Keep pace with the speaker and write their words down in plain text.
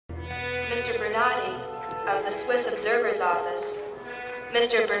Bernardi of the Swiss Observer's Office.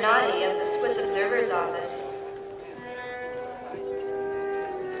 Mr. Bernardi of the Swiss Observer's Office.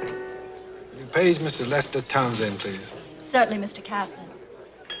 You page Mr. Lester Townsend, please. Certainly, Mr. Kaplan.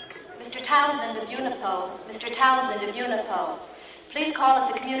 Mr. Townsend of Unipo. Mr. Townsend of Unipo. Please call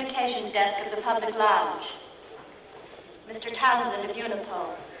at the communications desk of the public lounge. Mr. Townsend of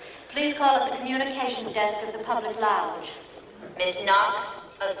Unipo. Please call at the communications desk of the public lounge. Miss Knox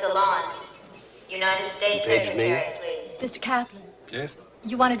of Salon. United States Secretary, please. Mr. Kaplan. Yes?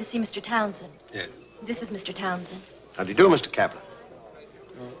 You wanted to see Mr. Townsend. Yes. This is Mr. Townsend. How do you do, Mr. Kaplan?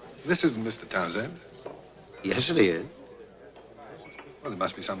 This isn't Mr. Townsend. Yes, it is. Well, there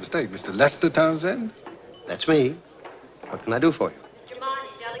must be some mistake. Mr. Lester Townsend? That's me. What can I do for you? Mr. Marty,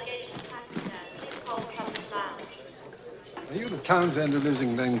 delegation to Pakistan. Please call the public lounge. Are you the Townsend who lives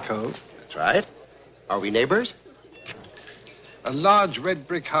in Glen Cove? That's right. Are we neighbors? A large red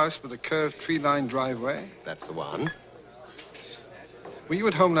brick house with a curved tree-lined driveway? That's the one. Were you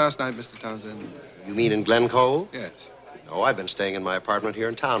at home last night, Mr. Townsend? You mean in Glen Cove? Yes. No, I've been staying in my apartment here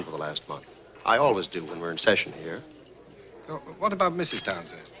in town for the last month. I always do when we're in session here. Oh, what about Mrs.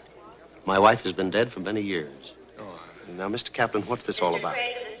 Townsend? My wife has been dead for many years. Oh, Now, Mr. Kaplan, what's this all Mr. about?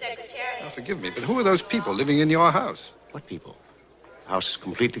 Craig of the Secretariat. now, forgive me, but who are those people living in your house? What people? The house is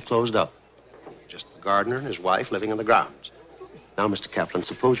completely closed up. Just the gardener and his wife living in the grounds. Now, Mr. Kaplan,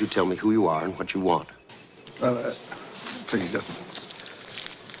 suppose you tell me who you are and what you want. Well, please, just...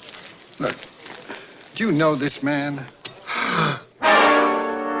 Look, do you know this man?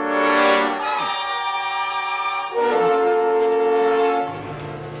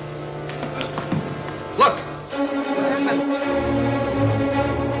 Look!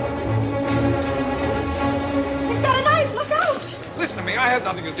 He's got a knife! Look out! Listen to me, I had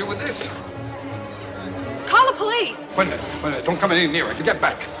nothing to do with this. Call the police! Wait a minute, don't come any nearer. You get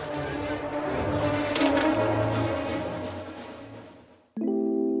back.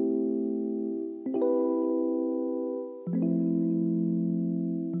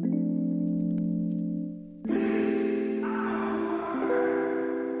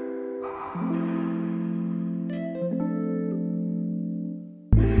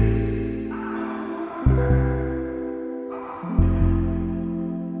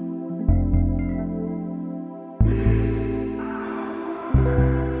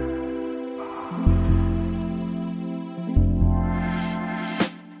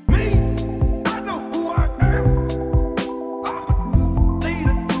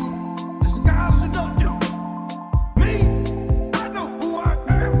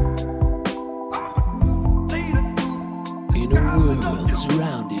 In a world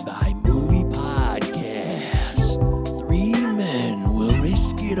surrounded by movie podcasts, three men will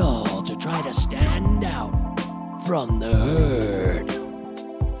risk it all to try to stand out from the herd.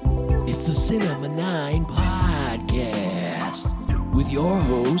 It's a Cinema 9 podcast with your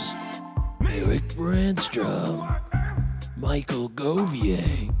hosts, Eric Brandstrom, Michael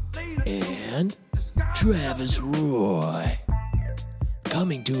Govier, and Travis Roy.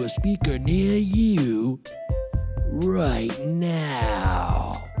 Coming to a speaker near you right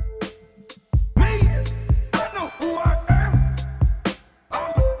now.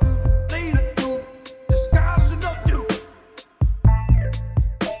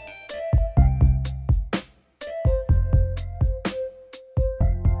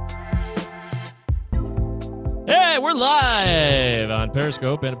 Hey, we're live on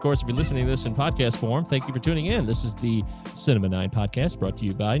Periscope. And of course, if you're listening to this in podcast form, thank you for tuning in. This is the Cinema 9 podcast brought to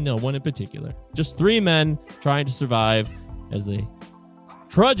you by no one in particular. Just three men trying to survive as they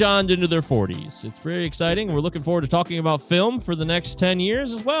trudge on into their 40s. It's very exciting. We're looking forward to talking about film for the next 10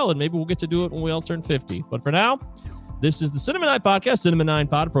 years as well. And maybe we'll get to do it when we all turn 50. But for now, this is the Cinema 9 podcast, Cinema 9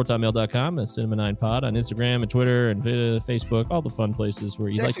 Pod at protonmail.com. That's Cinema 9 Pod on Instagram and Twitter and Facebook, all the fun places where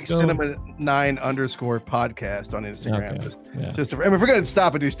you like to go. Cinema 9 _ podcast on Instagram. Okay. Just if we're going to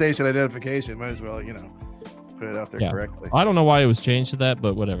stop and do station identification, might as well, put it out there correctly. I don't know why it was changed to that,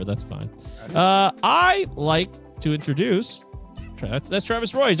 but whatever, that's fine. I like to introduce, that's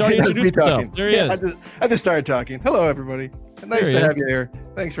Travis Roy. He's already introduced himself. There he is. I just started talking. Hello, everybody. Nice to have you here.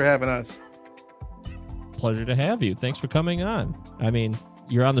 Thanks for having us. Pleasure to have you. Thanks for coming on. I mean,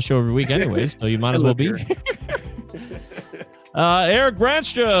 you're on the show every week anyways, so you might as well be here. Eric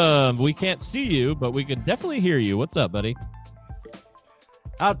Brandstrom, we can't see you, but we can definitely hear you. What's up, buddy?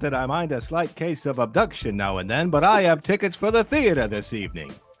 Not that I mind a slight case of abduction now and then, but I have tickets for the theater this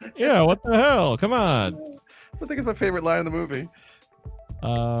evening. Yeah, what the hell? Come on. So I think it's my favorite line in the movie.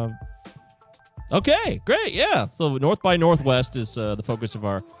 Okay, great. Yeah. So North by Northwest is the focus of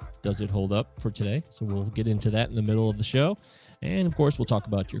our Does It Hold Up for today. So we'll get into that in the middle of the show. And, of course, we'll talk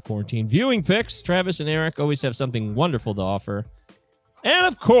about your quarantine viewing picks. Travis and Eric always have something wonderful to offer. And,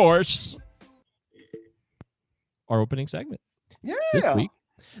 of course, our opening segment. Yeah.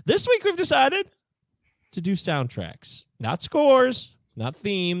 This week we've decided to do soundtracks. Not scores, not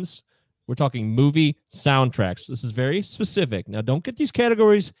themes. We're talking movie soundtracks. This is very specific. Now, don't get these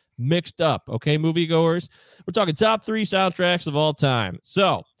categories mixed up, okay, moviegoers? We're talking top 3 soundtracks of all time.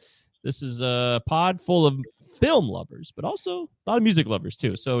 So, this is a pod full of film lovers, but also a lot of music lovers,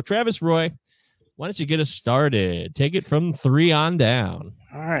 too. So, Travis, Roy, why don't you get us started? Take it from 3 on down.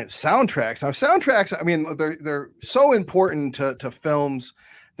 All right, soundtracks. Now, soundtracks, I mean, they're so important to films.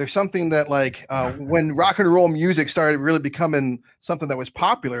 There's something that, like, when rock and roll music started really becoming something that was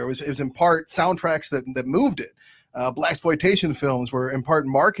popular, it was in part soundtracks that moved it. Blaxploitation films were in part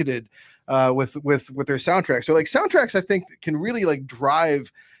marketed with their soundtracks. So, like, soundtracks, I think, can really, like,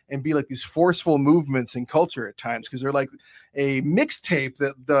 drive and be like these forceful movements in culture at times, because they're like a mixtape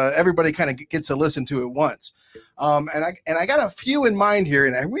that everybody kind of gets to listen to at once. And I got a few in mind here,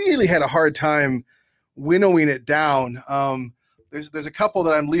 and I really had a hard time winnowing it down. There's a couple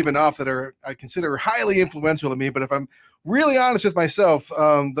that I'm leaving off that I consider highly influential to me, but if I'm really honest with myself,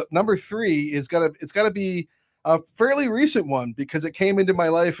 the number 3 it's gotta be a fairly recent one, because it came into my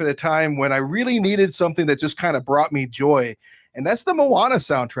life at a time when I really needed something that just kind of brought me joy. And that's the Moana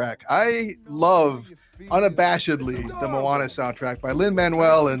soundtrack. I love unabashedly the Moana soundtrack by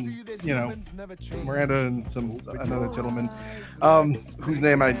Lin-Manuel and, you know, Miranda and another gentleman whose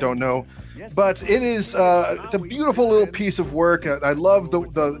name I don't know. But it is it's a beautiful little piece of work. I love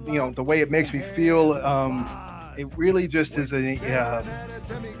the way it makes me feel. It really just is I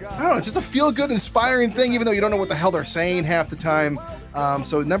don't know, it's just a feel-good, inspiring thing, even though you don't know what the hell they're saying half the time.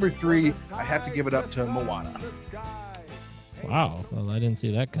 So number 3, I have to give it up to Moana. Wow. Well, I didn't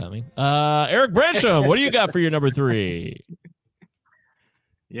see that coming. Eric Bransham, what do you got for your number 3?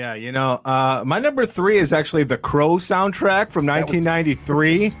 Yeah, my number 3 is actually the Crow soundtrack from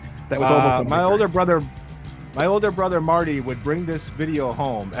 1993. That was almost my older brother Marty would bring this video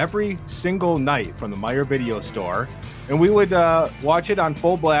home every single night from the Meyer video store, and we would watch it on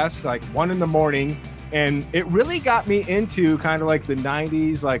full blast, like 1 a.m, and it really got me into kind of like the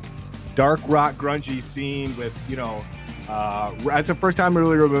 90s, like dark rock grungy scene with, that's the first time I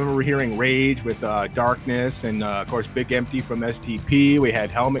really remember hearing Rage with Darkness, and of course Big Empty from STP. We had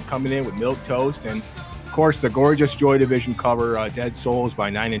Helmet coming in with Milk Toast, and of course the gorgeous Joy Division cover, Dead Souls by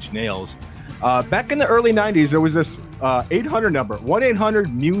 9 Inch Nails. Back in the early 90s, there was this 800 number,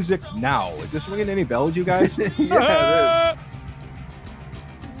 1-800-MUSIC NOW. Is this ringing any bells, you guys? Yeah, it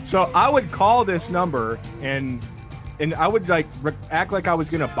is. So I would call this number, and I would like act like I was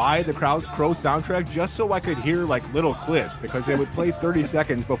gonna buy the Crow soundtrack just so I could hear like little clips, because they would play 30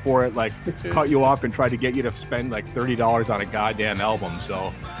 seconds before it like cut you off and try to get you to spend like $30 on a goddamn album.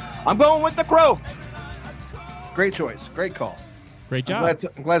 So I'm going with the Crow. Great choice. Great call. Great job.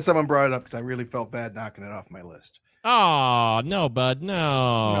 I'm glad someone brought it up, because I really felt bad knocking it off my list. Oh, no, bud.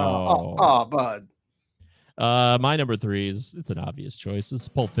 No. Oh, bud. My number 3 it's an obvious choice. It's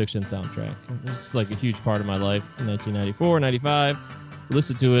Pulp Fiction soundtrack. It's like a huge part of my life in 1994, 95.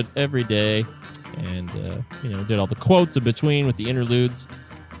 Listened to it every day, and did all the quotes in between with the interludes.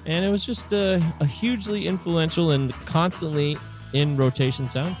 And it was just a hugely influential and constantly in rotation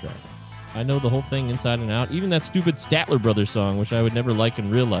soundtrack. I know the whole thing inside and out, even that stupid Statler Brothers song, which I would never like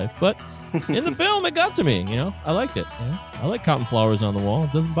in real life. But in the film, it got to me. I liked it. I like Cotton Flowers on the Wall.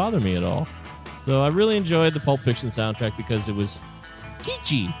 It doesn't bother me at all. So I really enjoyed the Pulp Fiction soundtrack because it was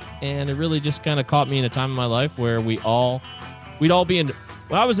kitschy, and it really just kind of caught me in a time in my life where we'd all be in.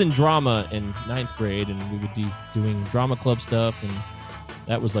 Well, I was in drama in 9th grade, and we would be doing drama club stuff, and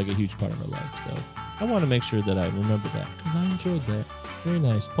that was like a huge part of our life. So I want to make sure that I remember that, because I enjoyed that. Very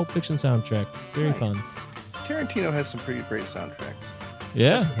nice. Pulp Fiction soundtrack. Very nice. Fun. Tarantino has some pretty great soundtracks.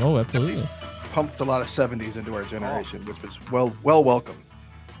 Yeah. Oh, absolutely. Pumped a lot of 70s into our generation, which was well welcome.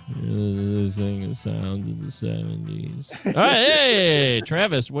 Sing the sound of the 70s. All right, hey,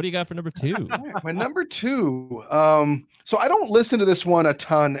 Travis, what do you got for number 2? My number 2. So I don't listen to this one a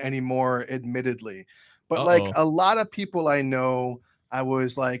ton anymore, admittedly, but like a lot of people I know, I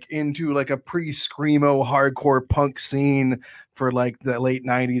was like into like a pretty screamo hardcore punk scene for like the late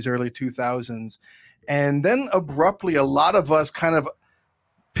 90s, early 2000s. And then abruptly, a lot of us kind of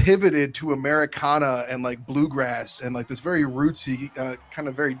pivoted to Americana and like bluegrass and like this very rootsy, kind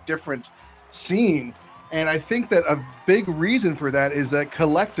of very different scene. And I think that a big reason for that is that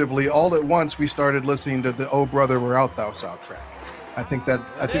collectively, all at once, we started listening to the "Oh Brother, Where Art Thou" soundtrack. I think that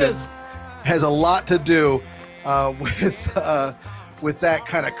has a lot to do with with that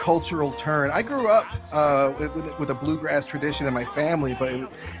kind of cultural turn. I grew up with a bluegrass tradition in my family, but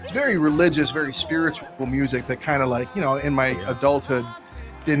it's very religious, very spiritual music that kind of like, you know, in my adulthood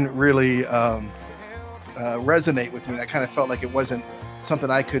didn't really resonate with me. And I kind of felt like it wasn't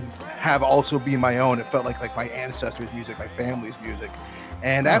something I could have also be my own. It felt like my ancestors' music, my family's music.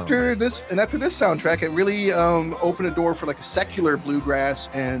 And after this soundtrack, it really opened a door for like a secular bluegrass,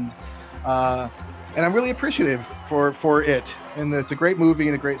 and I'm really appreciative for it. And it's a great movie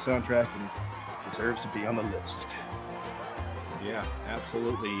and a great soundtrack, and deserves to be on the list. Yeah,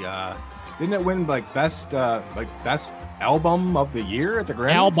 absolutely. Didn't it win like best album of the year at the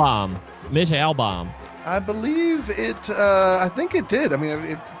Grammy? Mitch Albom. I believe it. I think it did. I mean,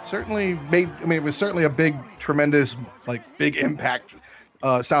 it certainly made. I mean, it was certainly a big, tremendous, like big impact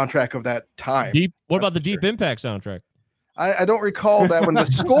soundtrack of that time. What about the Deep Impact soundtrack? I don't recall that one. The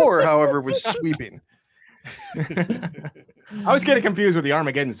score, however, was sweeping. I was getting confused with the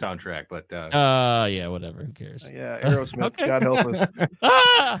Armageddon soundtrack, but yeah, whatever. Who cares? Yeah, Aerosmith. Okay. God help us.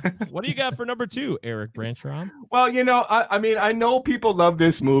 What do you got for number 2, Eric Branchron? Well, you know, I mean, I know people love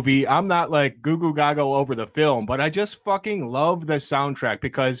this movie. I'm not like goo goo gaga over the film, but I just fucking love the soundtrack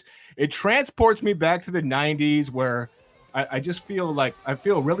because it transports me back to the 90s where I just feel like I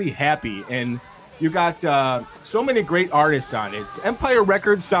feel really happy. And you got so many great artists on it. It's Empire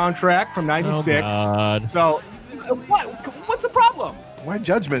Records soundtrack from '96. Oh, so what's the problem? Why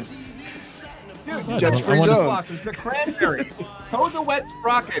judgment? Dude, Judge-free zone. It's the Cranberries. Toad the Wet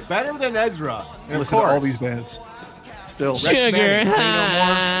Sprocket, Better Than Ezra. And listen to all these bands. Still. Sugar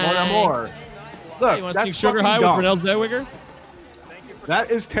High. More. Look, you want to that's sing Sugar High dumb. with Renelle Zellweger?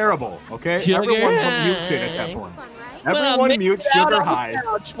 That is terrible. Okay, Sugar everyone High. mutes it at that point. Everyone mutes Sugar High.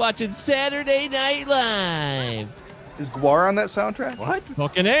 Watching Saturday Night Live. Is Gwar on that soundtrack? What?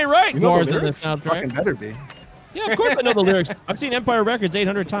 Fucking A, right? You know Gwar's the in the lyrics? soundtrack. Fucking better be. Yeah, of course I know the lyrics. I've seen Empire Records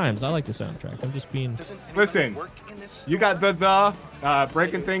 800 times. I like the soundtrack. I'm just being... Listen, you got the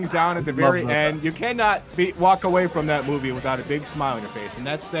breaking things down at the very end. You cannot walk away from that movie without a big smile on your face, and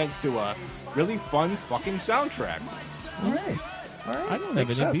that's thanks to a really fun fucking soundtrack. All right. I don't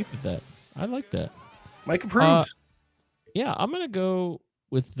have any beef with that. I like that. Mike approves. Yeah, I'm gonna go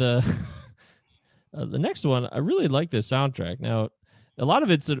with the next one. I really like this soundtrack. Now, a lot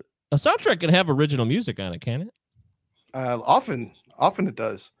of it's a soundtrack can have original music on it, can it? Often it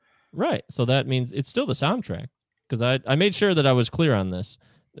does. Right. So that means it's still the soundtrack, because I made sure that I was clear on this,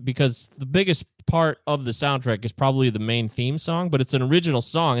 because the biggest part of the soundtrack is probably the main theme song, but it's an original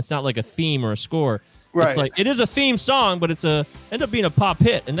song. It's not like a theme or a score. Right. It's like, it is a theme song, but it's end up being a pop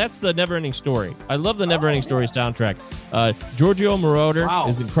hit, and that's the Neverending Story. I love the Neverending Story soundtrack. Giorgio Moroder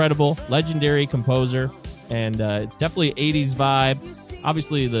is incredible, legendary composer, and it's definitely 80s vibe.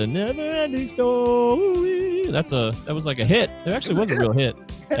 Obviously, the Neverending Story, that was like a hit. It actually was a real hit,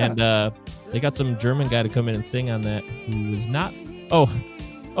 and they got some German guy to come in and sing on that who was not. Oh,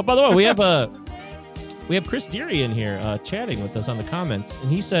 by the way, we have Chris Deary in here chatting with us on the comments,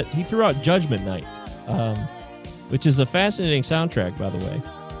 and he said he threw out Judgment Night. Which is a fascinating soundtrack, by the way.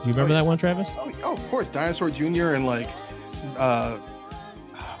 Do you remember that one, Travis? Oh, of course. Dinosaur Jr. and like,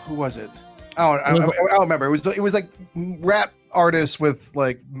 who was it? I don't remember. It was like rap artists with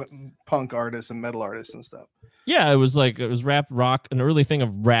like punk artists and metal artists and stuff. Yeah, it was rap rock, an early thing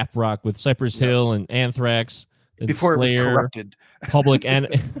of rap rock with Cypress Hill and Anthrax. And before Slayer, it was corrupted. Public and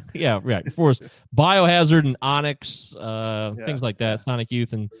yeah, right. Before it was Biohazard and Onyx, things like that, Sonic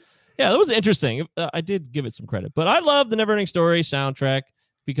Youth, and yeah, that was interesting. I did give it some credit, but I love the Neverending Story soundtrack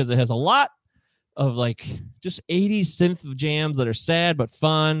because it has a lot of like just 80s synth jams that are sad but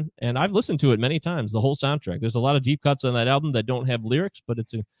fun, and I've listened to it many times. The whole soundtrack. There's a lot of deep cuts on that album that don't have lyrics, but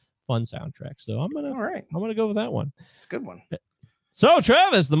it's a fun soundtrack. So I'm gonna go with that one. It's a good one. So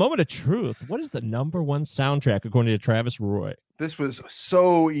Travis, the moment of truth. What is the number one soundtrack according to Travis Roy? This was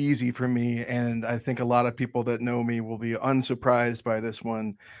so easy for me, and I think a lot of people that know me will be unsurprised by this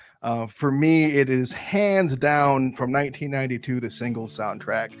one. For me, it is hands down from 1992, the Singles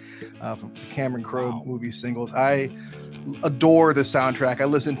soundtrack from the Cameron Crowe movie Singles. I adore the soundtrack. I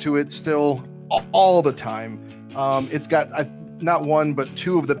listen to it still all the time. It's got not one, but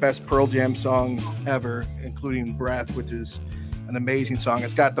two of the best Pearl Jam songs ever, including Breath, which is an amazing song.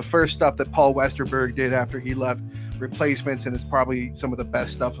 It's got the first stuff that Paul Westerberg did after he left Replacements, and it's probably some of the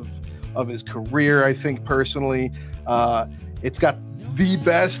best stuff of his career, I think, personally. It's got the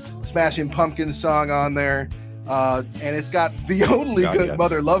best Smashing Pumpkins song on there, and it's got the only good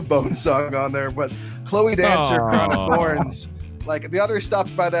Mother Love Bone song on there, but Chloe Dancer, Crown of Thorns, like the other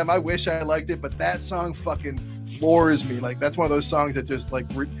stuff by them, I wish I liked it, but that song fucking floors me. Like, that's one of those songs that just like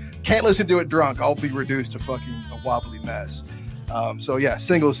can't listen to it drunk. I'll be reduced to fucking a wobbly mess. So yeah,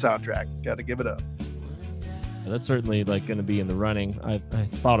 singles soundtrack. Got to give it up. That's certainly like going to be in the running. I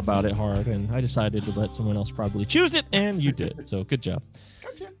thought about it hard, and I decided to let someone else probably choose it, and you did. So good job.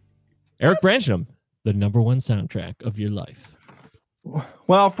 Gotcha. Eric Brancham, the number one soundtrack of your life.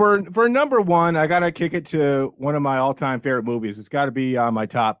 Well, for number one, I got to kick it to one of my all-time favorite movies. It's got to be on my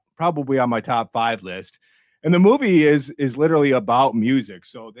probably on my top 5 list. And the movie is literally about music.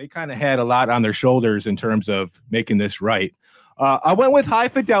 So they kind of had a lot on their shoulders in terms of making this right. I went with High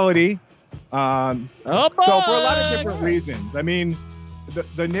Fidelity. So for a lot of different reasons. I mean,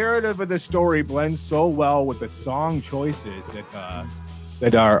 the narrative of the story blends so well with the song choices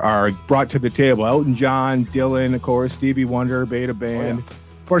that are brought to the table. Elton John, Dylan, of course, Stevie Wonder, Beta Band. Oh, yeah.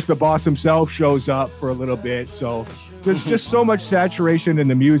 Of course, the boss himself shows up for a little bit. So there's just so much saturation in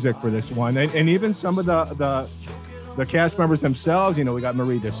the music for this one. And even some of the cast members themselves, we got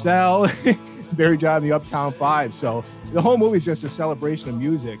Marie DeSalle, Barry John, the Uptown Five. So the whole movie is just a celebration of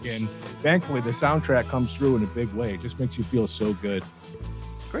music. And thankfully, the soundtrack comes through in a big way. It just makes you feel so good.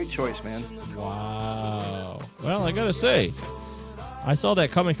 Great choice, man. Wow. Well, I got to say, I saw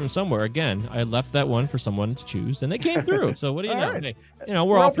that coming from somewhere. Again, I left that one for someone to choose, and they came through. So what do you know? Right. Hey,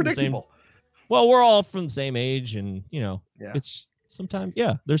 we're all from the same. Well, we're all from the same age, and it's sometimes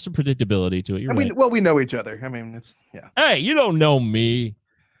there's some predictability to it. You're right. Well, we know each other. I mean, it's Hey, you don't know me.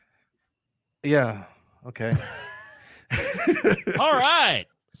 Yeah. Okay. All right.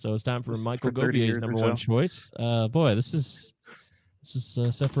 So it's time for Michael Gobier's number one choice. Boy, this is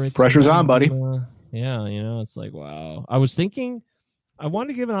separates. Pressure's on, buddy. It's like, wow. I was thinking, I wanted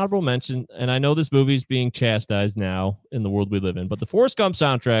to give an honorable mention, and I know this movie's being chastised now in the world we live in, but the Forrest Gump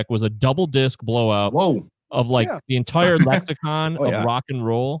soundtrack was a double disc blowout of the entire lexicon of rock and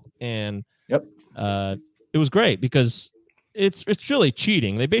roll, and it was great because it's really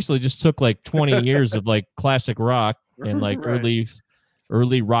cheating. They basically just took like 20 years of like classic rock and like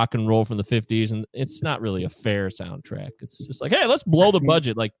early rock and roll from the 50s, and it's not really a fair soundtrack. It's just like, hey, let's blow the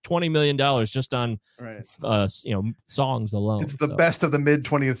budget like $20 million just on songs alone. It's the best of the mid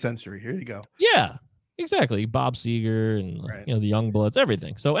 20th century. Here you go. Yeah, exactly. Bob Seger and the Young Bloods,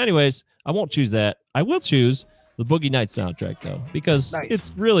 everything. So anyways, I won't choose that. I will choose the Boogie Nights soundtrack though, because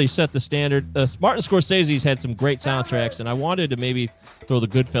it's really set the standard. Martin Scorsese's had some great soundtracks, and I wanted to maybe throw the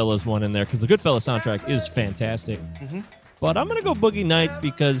Goodfellas one in there because the Goodfellas soundtrack is fantastic. Mm-hmm. But I'm going to go Boogie Nights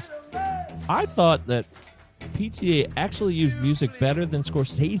because I thought that PTA actually used music better than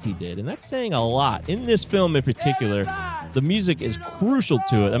Scorsese did. And that's saying a lot. In this film in particular, the music is crucial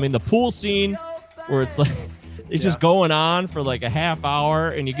to it. I mean, the pool scene where it's like, it's just going on for like a half hour,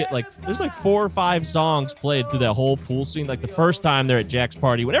 and you get there's like 4 or 5 songs played through that whole pool scene. Like the first time they're at Jack's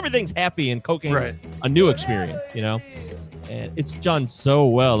party when everything's happy and cocaine's a new experience, And it's done so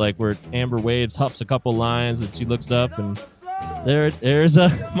well, like where Amber Waves huffs a couple lines and she looks up and there's a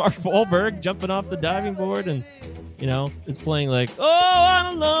Mark Wahlberg jumping off the diving board, and it's playing like, oh,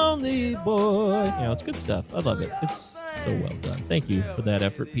 I'm a lonely boy. It's good stuff. I love it. It's so well done. Thank you for that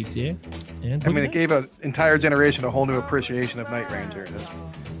effort, PTA. And it gave an entire generation a whole new appreciation of Night Ranger. That's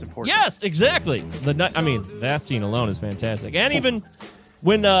important. Yes, exactly. That scene alone is fantastic. And even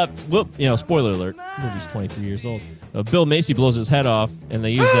when spoiler alert, the movie's 23 years old. Bill Macy blows his head off, and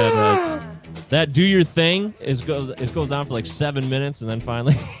they use that "Do Your Thing" goes on for like 7 minutes, and then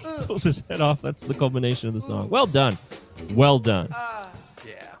finally blows his head off. That's the culmination of the song. Well done.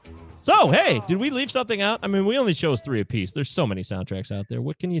 Yeah. So hey, did we leave something out? I mean, we only chose 3 apiece. There's so many soundtracks out there.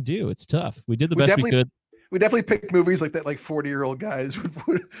 What can you do? It's tough. We did the best we could. We definitely picked movies like that, like 40-year-old guys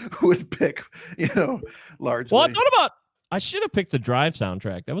would pick, largely. Well, I should have picked the Drive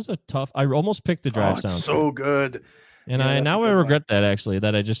soundtrack. That was a tough. I almost picked the Drive soundtrack. So good. And I regret that actually,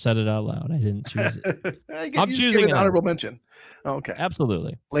 that I just said it out loud. I didn't choose it. I'm choosing an honorable mention. Okay.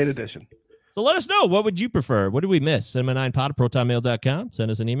 Absolutely. Late edition. So let us know, what would you prefer? What did we miss? cinema9pod@protonmail.com. Send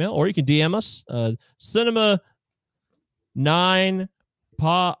us an email, or you can DM us.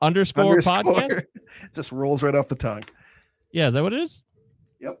 cinema9pod_podcast. Just rolls right off the tongue. Yeah, is that what it is?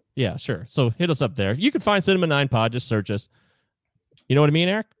 Yep. Yeah, sure. So hit us up there. You can find Cinema 9 Pod. Just search us. You know what I mean,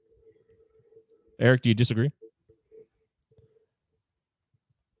 Eric? Eric, do you disagree?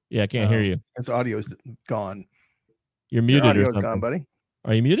 Yeah, I can't hear you. His audio's gone. You're muted or something. Gone, buddy.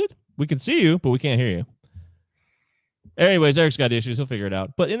 Are you muted? We can see you, but we can't hear you. Anyways, Eric's got issues. He'll figure it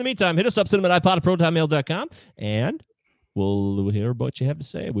out. But in the meantime, hit us up, cinema9pod@protonmail.com, and we'll hear what you have to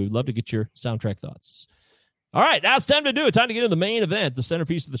say. We would love to get your soundtrack thoughts. All right, now it's time to do it. Time to get into the main event, the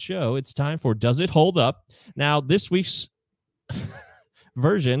centerpiece of the show. It's time for Does It Hold Up? Now, this week's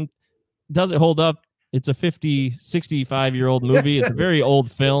version, Does It Hold Up? It's a 65-year-old movie. It's a very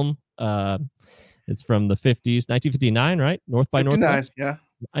old film. And It's from the 50s, 1959, right? North by 59, Northwest? yeah.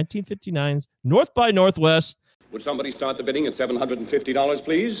 1959's North by Northwest. Would somebody start the bidding at $750,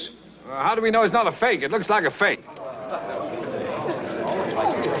 please? How do we know it's not a fake? It looks like a fake.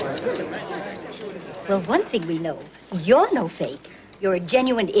 Well, one thing we know, you're no fake. You're a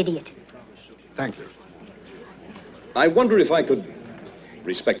genuine idiot. Thank you. I wonder if I could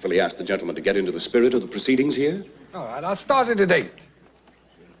respectfully ask the gentleman to get into the spirit of the proceedings here? All right, I'll start it at 8.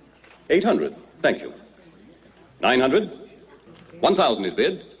 800. Thank you. 900. 1,000 is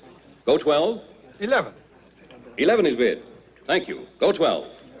bid. Go 12. 11. 11 is bid. Thank you. Go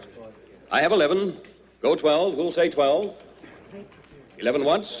 12. I have 11. Go 12. Who'll say 12? 11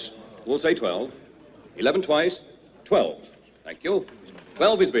 once. Who'll say 12? 11 twice. 12. Thank you.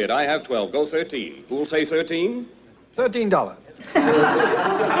 12 is bid. I have 12. Go 13. Who'll say 13? $13.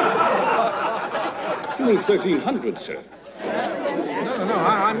 You mean 1,300, sir? No,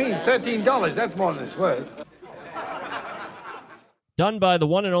 I mean $13. That's more than it's worth. Done by the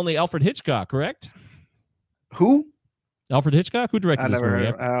one and only Alfred Hitchcock, correct? Who? Alfred Hitchcock? Who directed I this never movie?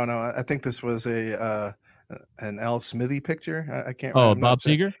 heard. I don't know. I think this was an Al Smithy picture. I can't. Oh, remember. Bob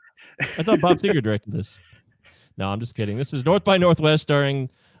Seger? I thought Bob Seger directed this. No, I'm just kidding. This is North by Northwest, starring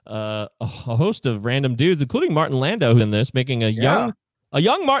a host of random dudes, including Martin Landau in this, making a young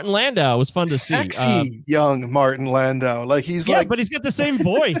Martin Landau. It was fun to see. Sexy young Martin Landau. Like he's like, but he's got the same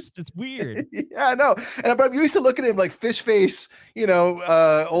voice. It's weird. Yeah, I know. And but I'm used to looking at him like fish face,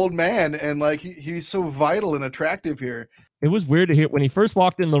 old man, and like he's so vital and attractive here. It was weird to hear when he first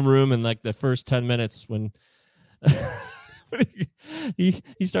walked in the room in like the first 10 minutes when he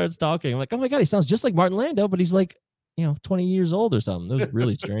starts talking. I'm like, oh my God, he sounds just like Martin Landau, but he's like, 20 years old or something. It was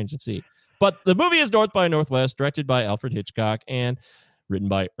really strange to see. But the movie is North by Northwest, directed by Alfred Hitchcock and written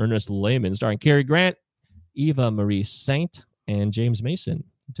by Ernest Lehman, starring Cary Grant, Eva Marie Saint, and James Mason,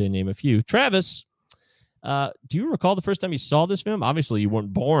 to name a few. Travis, do you recall the first time you saw this film? Obviously, you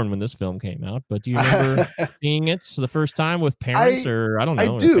weren't born when this film came out, but do you remember seeing it the first time with parents or I don't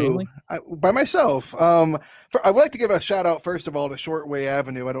know? I do. By myself. I would like to give a shout out first of all to Shortway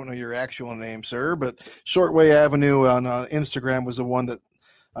Avenue. I don't know your actual name, sir, but Shortway Avenue on Instagram was the one that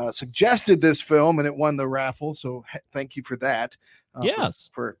suggested this film, and it won the raffle. So thank you for that. Yes,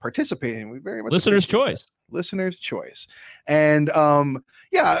 for participating. We very much listener's choice. Listener's choice. And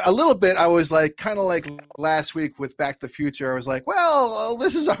a little bit. I was like, kind of like last week with Back to the Future. I was like, well,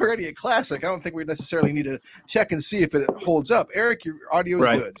 this is already a classic. I don't think we necessarily need to check and see if it holds up. Eric, your audio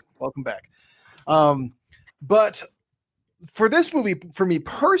is good. Welcome back. But for this movie, for me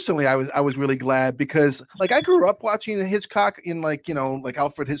personally, I was really glad because like I grew up watching Hitchcock in like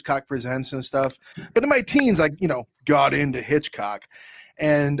Alfred Hitchcock Presents and stuff. But in my teens, I got into Hitchcock.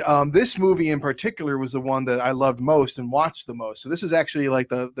 And this movie in particular was the one that I loved most and watched the most. So this is actually like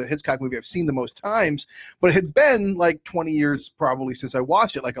the Hitchcock movie I've seen the most times, but it had been like 20 years probably since I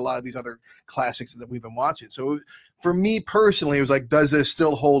watched it, like a lot of these other classics that we've been watching. So for me personally, it was like, does this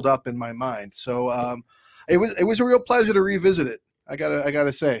still hold up in my mind? So it was a real pleasure to revisit it. I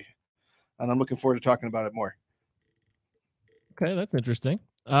gotta say, and I'm looking forward to talking about it more. Okay, that's interesting.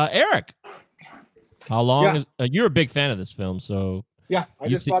 Eric, how long is you're a big fan of this film? So yeah,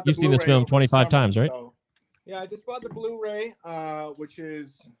 you've seen this film 25 times, right? So, yeah, I just bought the Blu-ray, which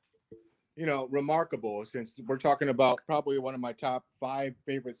is remarkable since we're talking about probably one of my top 5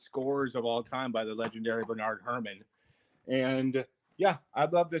 favorite scores of all time by the legendary Bernard Herrmann, and yeah,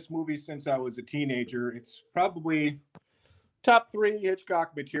 I've loved this movie since I was a teenager. It's probably top 3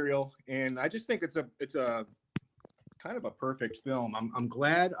 Hitchcock material, and I just think it's a kind of a perfect film. I'm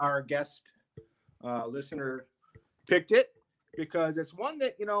glad our guest listener picked it because it's one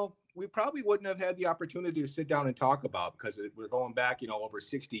that we probably wouldn't have had the opportunity to sit down and talk about because we're going back over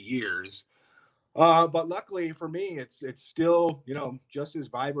 60 years. But luckily for me, it's still just as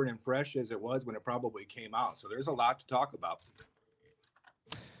vibrant and fresh as it was when it probably came out. So there's a lot to talk about.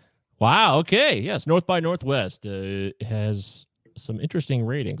 Wow. Okay. Yes. North by Northwest has some interesting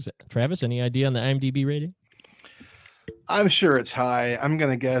ratings. Travis, any idea on the IMDb rating? I'm sure it's high. I'm going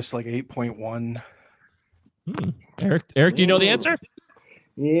to guess like 8.1. Eric, do you know the answer?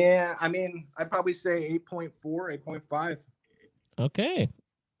 Yeah. I mean, I'd probably say 8.4, 8.5. Okay.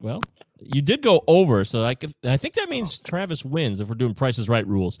 Well, you did go over, so I think that means Travis wins if we're doing Price is Right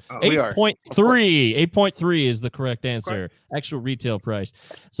rules. 8.3. 8.3 is the correct answer. Actual retail price.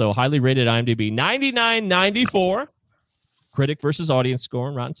 So highly rated IMDb. 99.94. Critic versus audience score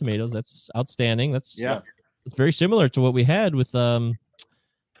on Rotten Tomatoes. That's outstanding. It's very similar to what we had with what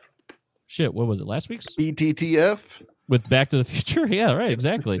was it? Last week's BTTF with Back to the Future. Yeah, right.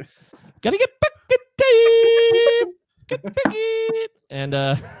 Exactly. Gotta get back to time. And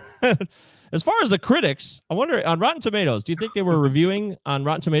As far as the critics, I wonder on Rotten Tomatoes, do you think they were reviewing on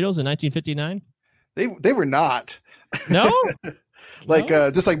Rotten Tomatoes in 1959? They were not. No?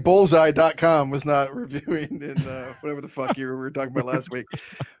 Just like bullseye.com was not reviewing in whatever the fuck year we were talking about last week.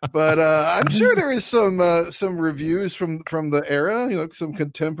 But I'm sure there is some reviews from the era, some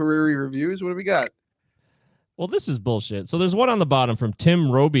contemporary reviews. What do we got? Well, this is bullshit. So there's one on the bottom from Tim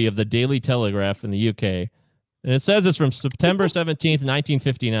Roby of the Daily Telegraph in the UK. And it says it's from September 17th,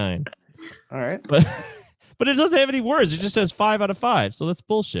 1959. All right. But it doesn't have any words. It just says 5 out of 5. So that's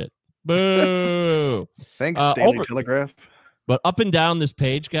bullshit. Boo. Thanks, Daily Telegraph. But up and down this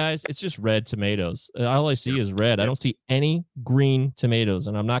page, guys, it's just red tomatoes. All I see is red. I don't see any green tomatoes,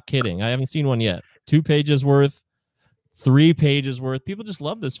 and I'm not kidding. I haven't seen one yet. 2 pages worth, 3 pages worth. People just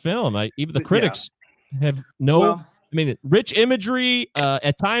love this film. Even the critics have rich imagery.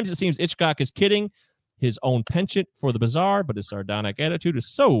 At times, it seems Hitchcock is kidding his own penchant for the bizarre, but his sardonic attitude is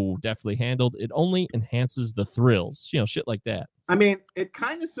so deftly handled, it only enhances the thrills. Shit like that. I mean, it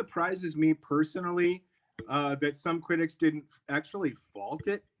kind of surprises me personally that some critics didn't actually fault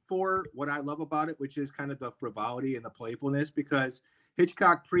it for what I love about it, which is kind of the frivolity and the playfulness, because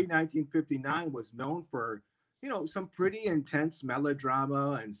Hitchcock pre-1959 was known for, some pretty intense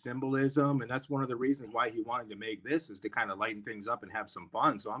melodrama and symbolism. And that's one of the reasons why he wanted to make this, is to kind of lighten things up and have some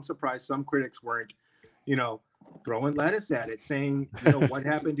fun. So I'm surprised some critics weren't, throwing lettuce at it, saying, what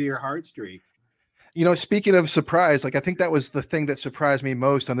happened to your heart streak? Speaking of surprise, I think that was the thing that surprised me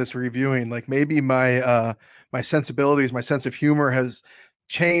most on this reviewing. Maybe my my sensibilities, my sense of humor has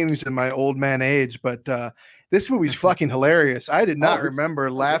changed in my old man age, but this movie's fucking hilarious. I did not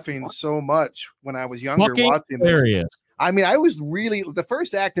remember laughing so much when I was younger watching hilarious. This. I mean, I was really, the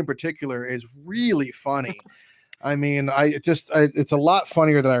first act in particular is really funny. I mean, it's a lot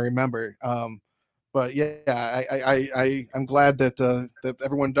funnier than I remember. But yeah, I'm glad that that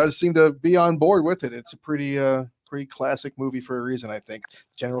everyone does seem to be on board with it. It's a pretty classic movie for a reason. I think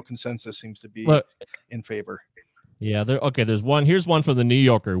general consensus seems to be in favor. Yeah, there's one. Here's one from the New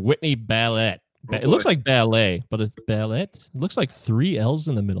Yorker, Whitney Ballet. It looks like ballet, but it's ballet. It looks like 3 L's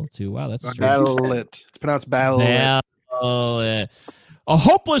in the middle too. Wow, that's strange. Ballet. It's pronounced ballet. Ballet. A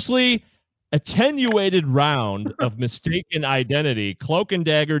hopelessly attenuated round of mistaken identity, cloak and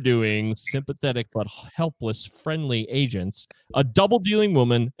dagger doing, sympathetic but helpless friendly agents, a double-dealing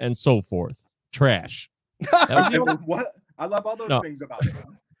woman, and so forth. Trash. What? I love all those things about it.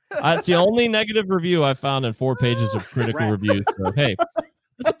 It's the only negative review I found in 4 pages of critical reviews. So hey,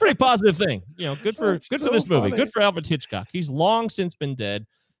 that's a pretty positive thing. Good for this movie. Good for Alfred Hitchcock. He's long since been dead,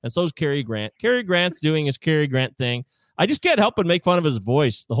 and so is Cary Grant. Cary Grant's doing his Cary Grant thing. I just can't help but make fun of his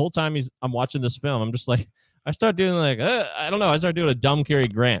voice the whole time I'm watching this film. I'm just like, I start doing I don't know. I start doing a dumb Cary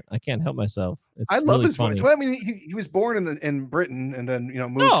Grant. I can't help myself. I love his voice. Well, I mean, he was born in Britain and then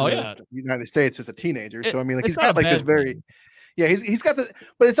moved to the United States as a teenager. So I mean, he's got this very. Yeah, he's got the,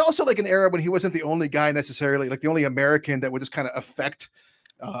 but it's also an era when he wasn't the only guy necessarily, the only American that would just kind of affect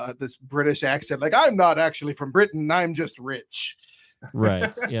this British accent. I'm not actually from Britain. I'm just rich.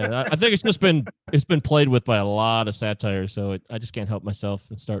 Right. Yeah. I think it's been played with by a lot of satire. So I just can't help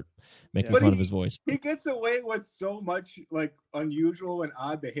myself and start making fun of his voice. He gets away with so much unusual and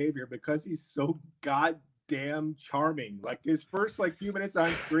odd behavior because he's so goddamn charming. His first few minutes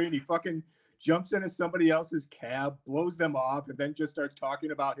on screen, he fucking jumps into somebody else's cab, blows them off, and then just starts talking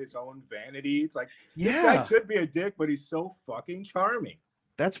about his own vanity. It's this guy should be a dick, but he's so fucking charming.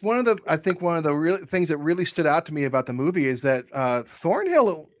 That's one of the real things that really stood out to me about the movie is that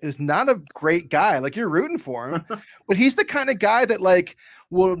Thornhill is not a great guy. You're rooting for him, but he's the kind of guy that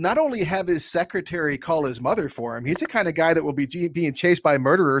will not only have his secretary call his mother for him. He's the kind of guy that will be being chased by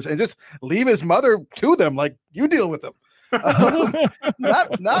murderers and just leave his mother to them. You deal with them.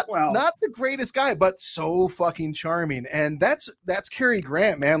 Not the greatest guy, but so fucking charming. And that's Cary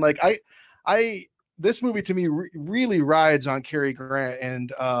Grant, man. This movie to me really rides on Cary Grant,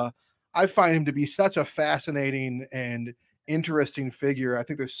 and I find him to be such a fascinating and interesting figure. I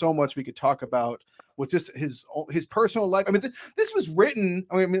think there's so much we could talk about with just his personal life. I mean, this was written.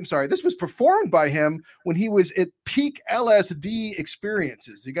 This was performed by him when he was at peak LSD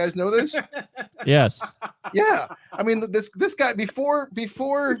experiences. You guys know this? Yes. Yeah. I mean, this guy before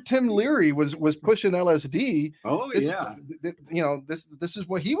Tim Leary was pushing LSD. Oh yeah. This is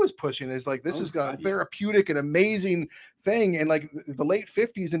what he was pushing. Is this is a therapeutic and amazing thing. And the late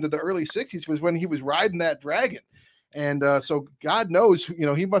 50s into the early 60s was when he was riding that dragon. And so God knows,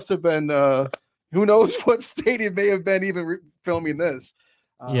 he must have been. Who knows what state he may have been even filming this.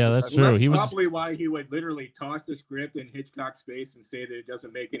 Yeah, that's true. That's probably why he would literally toss the script in Hitchcock's face and say that it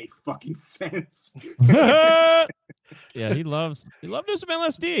doesn't make any fucking sense. Yeah, he loved him some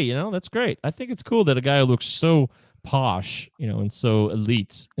LSD. You know, that's great. I think it's cool that a guy who looks so posh, you know, and so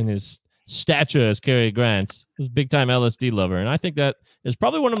elite in his stature as Cary Grant is a big time LSD lover, and I think that is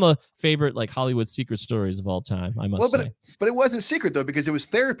probably one of my favorite like Hollywood secret stories of all time. I must say. But it wasn't secret though because it was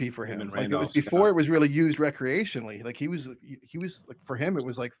therapy for him. Like it was before it was really used recreationally. Like he was like for him it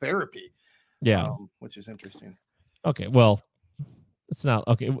was like therapy. Yeah, which is interesting. Okay, well, it's not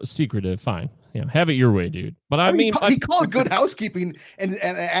okay. It was secretive, fine. You know, have it your way, dude. But I mean he called Good Housekeeping and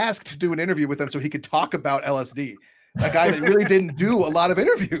asked to do an interview with them so he could talk about LSD. A guy that really didn't do a lot of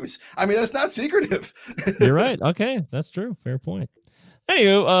interviews. I mean, that's not secretive. You're right. Okay, that's true. Fair point.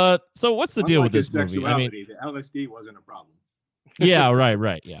 Anywho, so what's the deal with this movie? I mean, the LSD wasn't a problem. Yeah,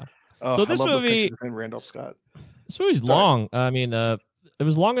 right. Yeah. So this movie, Randolph Scott. This movie's long. I mean, it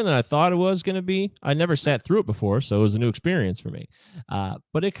was longer than I thought it was going to be. I never sat through it before, so it was a new experience for me.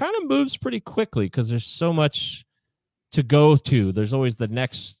 But it kind of moves pretty quickly because there's so much to go to. There's always the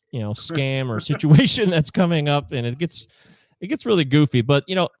next, you know, scam or situation that's coming up, and it gets really goofy. But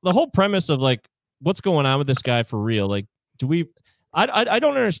you know, the whole premise of like what's going on with this guy for real, like, do we? I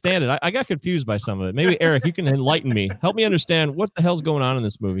don't understand it. I got confused by some of it. Maybe Eric, you can enlighten me. Help me understand what the hell's going on in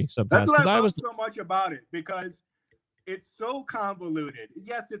this movie. Sometimes that's what I love so much about it because it's so convoluted.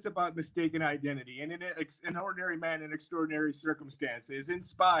 Yes, it's about mistaken identity and an ordinary man in extraordinary circumstances, in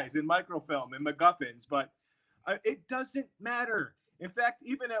spies, in microfilm, in MacGuffins, but it doesn't matter. In fact,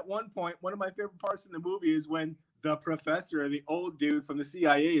 even at one point, one of my favorite parts in the movie is when the professor, the old dude from the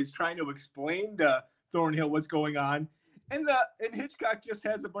CIA, is trying to explain to Thornhill what's going on. And Hitchcock just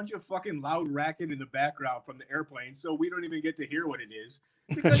has a bunch of fucking loud racket in the background from the airplane, so we don't even get to hear what it is.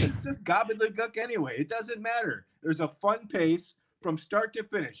 Because it's just gobbledygook anyway. It doesn't matter. There's a fun pace from start to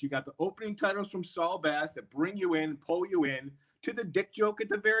finish. You got the opening titles from Saul Bass that bring you in, pull you in, to the dick joke at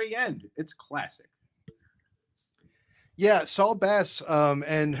the very end. It's classic. Yeah, Saul Bass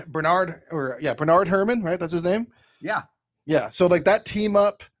and Bernard Herrmann, right? That's his name. Yeah. So like that team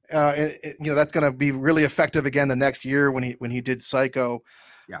up, you know, that's going to be really effective again the next year when he did Psycho.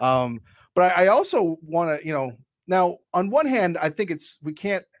 Yeah. But I also want to, you know, now on one hand, I think we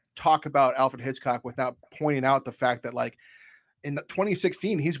can't talk about Alfred Hitchcock without pointing out the fact that like in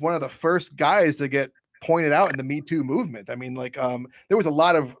 2016, he's one of the first guys to get pointed out in the Me Too movement. I mean, like there was a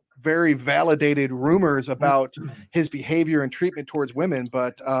lot of very validated rumors about his behavior and treatment towards women,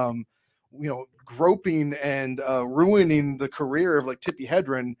 but you know, groping and ruining the career of like Tippi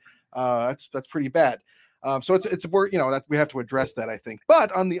Hedren, that's pretty bad. So it's you know, that we have to address that, I think.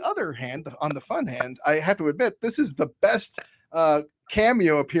 But on the other hand, on the fun hand, I have to admit this is the best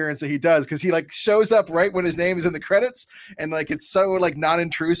cameo appearance that he does because he like shows up right when his name is in the credits and like it's so like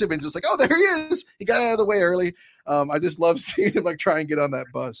non-intrusive and just like, oh, there he is. He got out of the way early. I just love seeing him like try and get on that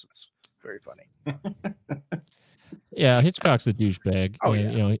bus. It's very funny. Yeah, Hitchcock's a douchebag. Oh, and,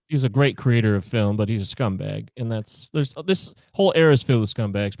 yeah. You know, he's a great creator of film, but he's a scumbag. And there's this whole era is filled with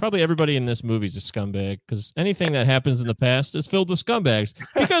scumbags. Probably everybody in this movie is a scumbag because anything that happens in the past is filled with scumbags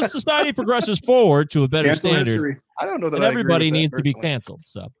because society progresses forward to a better standard. I don't know that and everybody needs to be canceled.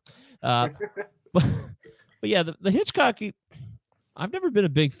 So, but yeah, the Hitchcock. I've never been a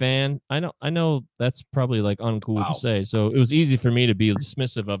big fan. I know that's probably like uncool to say. So it was easy for me to be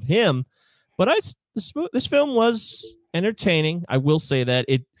dismissive of him. But this film was entertaining. I will say that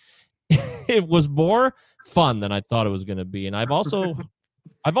it was more fun than I thought it was going to be. And I've also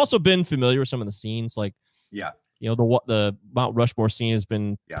been familiar with some of the scenes, like you know the Mount Rushmore scene has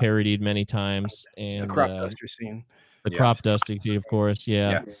been parodied many times, and the crop duster scene, crop dusting scene, of course.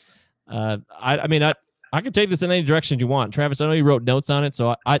 Yeah. I mean I could take this in any direction you want, Travis. I know you wrote notes on it,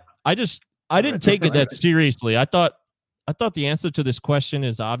 so I didn't take it that seriously. I thought the answer to this question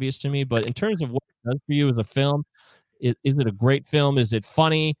is obvious to me, but in terms of what it does for you as a film, is it a great film? Is it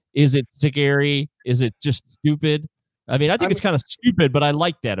funny? Is it scary? Is it just stupid? I mean, I think it's kind of stupid, but I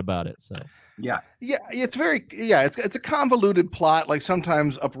like that about it. So it's very it's a convoluted plot, like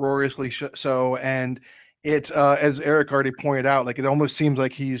sometimes uproariously so, and it as Eric already pointed out, like it almost seems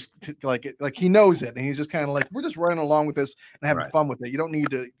like he's like he knows it, and he's just kind of like, we're just running along with this and having fun with it. You don't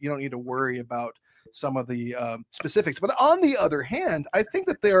need to worry about some of the specifics. But on the other hand, I think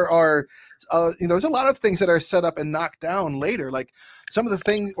that there are there's a lot of things that are set up and knocked down later, like some of the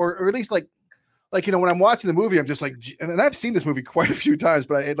things, or at least like you know, when I'm watching the movie, I'm just like, and I've seen this movie quite a few times,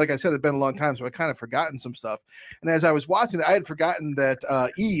 but like I said, it's been a long time, so I kind of forgotten some stuff. And as I was watching it, I had forgotten that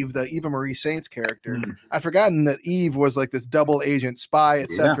Eve, the Eva Marie Saint's character, I'd forgotten that Eve was like this double agent spy,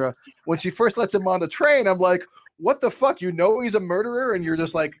 etc. When she first lets him on the train, I'm like, what the fuck? You know he's a murderer, and you're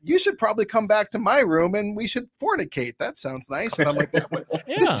just like, you should probably come back to my room and we should fornicate. That sounds nice. And I'm like,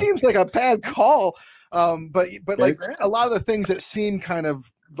 this seems like a bad call. But like a lot of the things that seem kind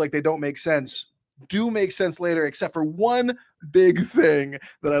of like they don't make sense do make sense later, except for one big thing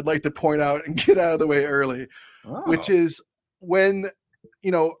that I'd like to point out and get out of the way early, which is when,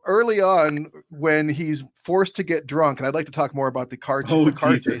 early on when he's forced to get drunk, and I'd like to talk more about the car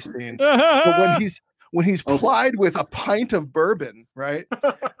chase scene. But when he's plied with a pint of bourbon, right?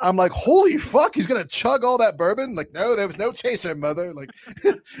 I'm like, holy fuck, he's gonna chug all that bourbon. Like, no, there was no chaser, mother. Like,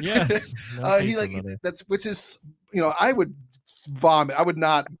 yes, which is, I would vomit. I would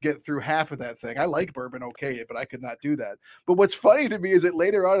not get through half of that thing. I like bourbon, okay, but I could not do that. But what's funny to me is that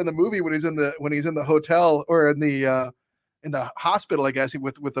later on in the movie, when he's in the hotel or in the hospital, I guess,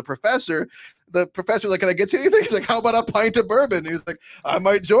 with the professor's like, can I get you anything? He's like, how about a pint of bourbon? He's like, I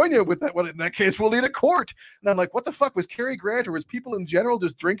might join you with that. Well, in that case, we'll need a quart. And I'm like, what the fuck? Was Cary Grant or was people in general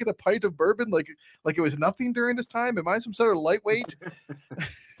just drinking a pint of bourbon like it was nothing during this time? Am I some sort of lightweight?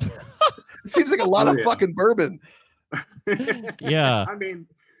 It seems like a lot of fucking bourbon. Yeah. I mean,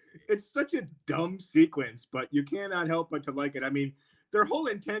 it's such a dumb sequence, but you cannot help but to like it. I mean, their whole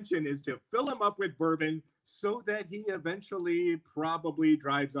intention is to fill him up with bourbon so that he eventually probably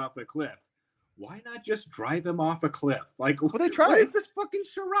drives off a cliff. Why not just drive him off a cliff? Like, well, they tried. What is this fucking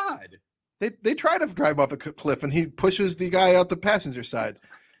charade? They try to drive off a cliff, and he pushes the guy out the passenger side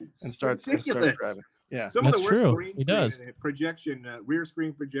and starts driving. Yeah, Some That's of the worst true. green He does. projection, rear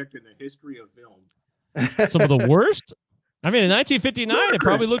screen project in the history of film. Some of the worst. I mean, in 1959, it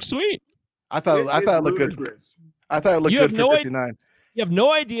probably looked sweet. I thought it looked good. I thought it looked good for 59. You have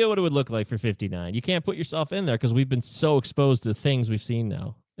no idea what it would look like for 59. You can't put yourself in there because we've been so exposed to things we've seen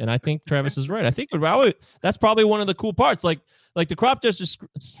now. And I think Travis is right. I think that's probably one of the cool parts. Like the crop duster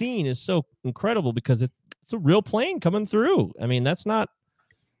scene is so incredible because it's a real plane coming through. I mean, that's not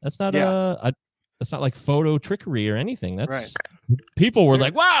like photo trickery or anything. That's right. People were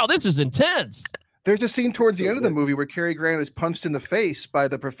like, wow, this is intense. There's a scene towards the end of the movie where Cary Grant is punched in the face by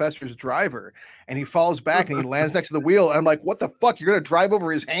the professor's driver, and he falls back and he lands next to the wheel. And I'm like, what the fuck? You're gonna drive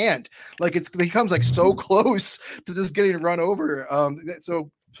over his hand? Like he comes like so close to just getting run over. So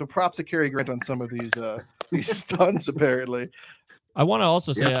props to Cary Grant on some of these stunts. Apparently, I want to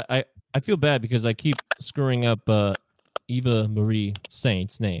also say I feel bad because I keep screwing up Eva Marie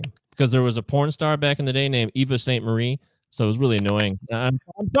Saint's name because there was a porn star back in the day named Eva Saint Marie, so it was really annoying. I'm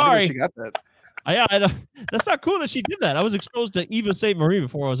sorry. She got that. That's not cool that she did that. I was exposed to Eva Saint Marie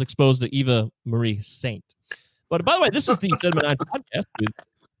before I was exposed to Eva Marie Saint. But by the way, this is the Cinema 9 podcast.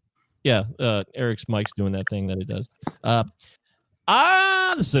 Yeah, Eric's mic's doing that thing that it does.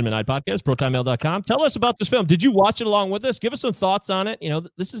 The Cinema 9 podcast, protonmail.com. Tell us about this film. Did you watch it along with us? Give us some thoughts on it.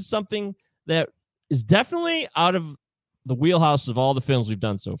 This is something that is definitely out of the wheelhouse of all the films we've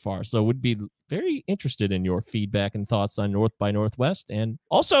done so far. So would be very interested in your feedback and thoughts on North by Northwest and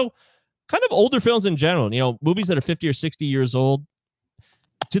also kind of older films in general, movies that are 50 or 60 years old.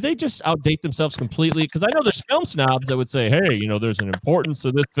 Do they just outdate themselves completely? Because I know there's film snobs that would say, hey, there's an importance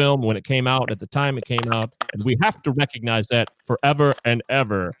to this film when it came out at the time it came out, and we have to recognize that forever and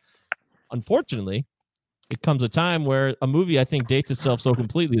ever. Unfortunately, it comes a time where a movie, I think, dates itself so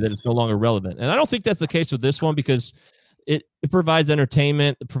completely that it's no longer relevant. And I don't think that's the case with this one because it provides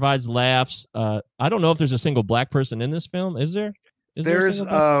entertainment, it provides laughs. I don't know if there's a single black person in this film. Is there? There's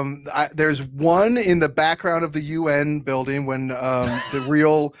one in the background of the UN building when the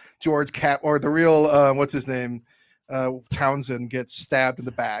real the real what's his name Townsend gets stabbed in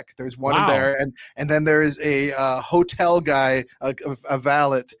the back. There's one in there, and then there is a hotel guy, a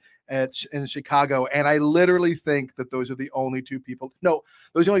valet in Chicago, and I literally think that those are the only two people. No,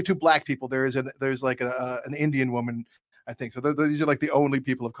 those are only two black people. There's like an Indian woman, I think. So these are like the only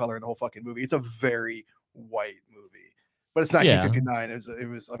people of color in the whole fucking movie. It's a very white movie. But it's 1959. It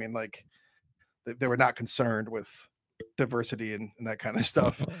was. I mean, like they were not concerned with diversity and that kind of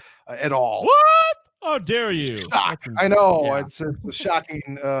stuff at all. What? How dare you? I know. Yeah. It's a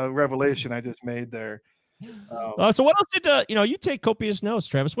shocking revelation I just made there. So what else did you take copious notes,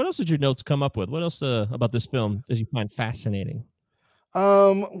 Travis? What else did your notes come up with? What else about this film did you find fascinating?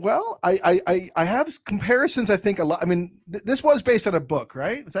 Well, I have comparisons. I think a lot. I mean, this was based on a book,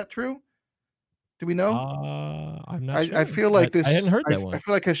 right? Is that true? Do we know? I'm not sure. I feel like this. I hadn't heard that one. I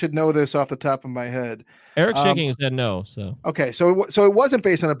feel like I should know this off the top of my head. Eric's shaking his head no. So okay, so it wasn't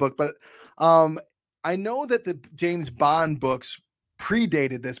based on a book, but I know that the James Bond books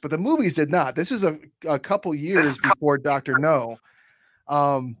predated this, but the movies did not. This is a couple years before Dr. No,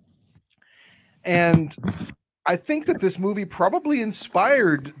 and I think that this movie probably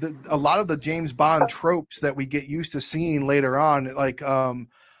inspired a lot of the James Bond tropes that we get used to seeing later on. Like,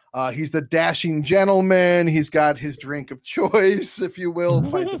 he's the dashing gentleman. He's got his drink of choice, if you will,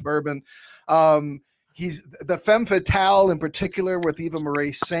 pint of bourbon. He's the femme fatale in particular with Eva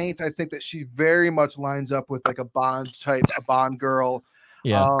Marie Saint. I think that she very much lines up with like a Bond type, a Bond girl.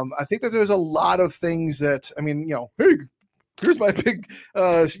 Yeah. I think that there's a lot of things that, I mean, hey, here's my big,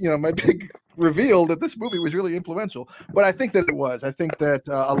 my big reveal that this movie was really influential. But I think that it was. I think that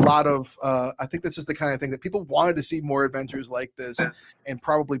I think this is the kind of thing that people wanted to see more adventures like this, and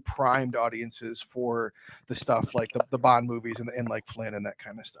probably primed audiences for the stuff like the Bond movies and like Flynn and that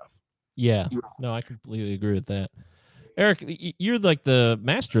kind of stuff. Yeah. No, I completely agree with that. Eric, you're like the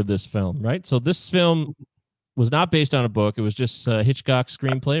master of this film, right? So this film was not based on a book. It was just Hitchcock's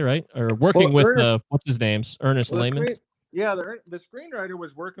screenplay, right? Or working with what's his name's Ernest Lehman. Yeah, the screenwriter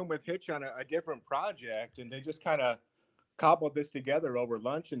was working with Hitch on a different project, and they just kind of cobbled this together over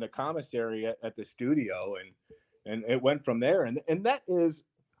lunch in the commissary at the studio, and it went from there. And that is,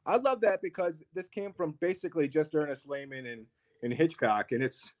 I love that because this came from basically just Ernest Lehman and Hitchcock, and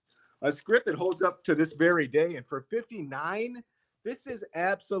it's a script that holds up to this very day. And for 59, this is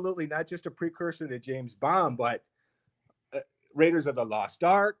absolutely not just a precursor to James Bond, but Raiders of the Lost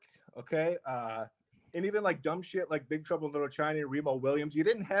Ark, okay? And even like dumb shit like Big Trouble in Little China, Remo Williams. You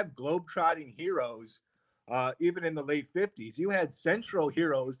didn't have globe-trotting heroes even in the late 50s. You had central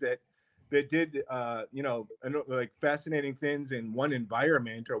heroes that did, like fascinating things in one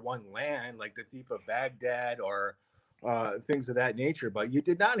environment or one land, like The Thief of Baghdad or things of that nature. But you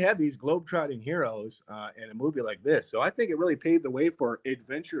did not have these globe-trotting heroes in a movie like this. So I think it really paved the way for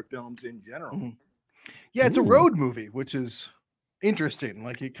adventure films in general. Mm-hmm. Yeah, it's a road movie, which is interesting.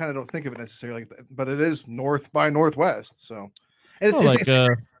 Like, you kind of don't think of it necessarily like that, but it is North by Northwest. So, and it's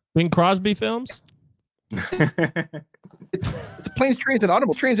Bing Crosby films. It's a planes, trains, and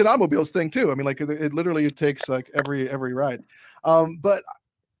automobiles thing too. I mean, like it literally takes like every ride. But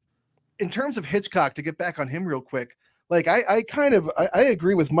in terms of Hitchcock, to get back on him real quick, like I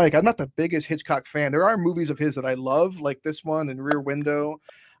agree with Mike. I'm not the biggest Hitchcock fan. There are movies of his that I love, like this one and Rear Window.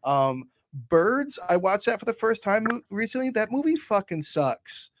 Birds, I watched that for the first time recently. That movie fucking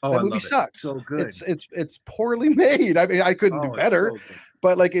sucks. Oh, that movie sucks. So good. It's poorly made. I mean, I couldn't do better,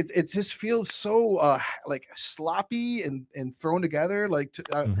 but like it just feels so like sloppy and thrown together. Like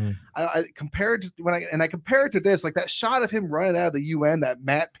I compared to I compare it to this, like that shot of him running out of the UN, that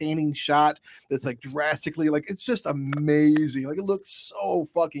matte painting shot that's like drastically, like it's just amazing. Like it looks so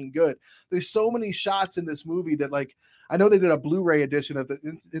fucking good. There's so many shots in this movie that, like, I know they did a Blu-ray edition of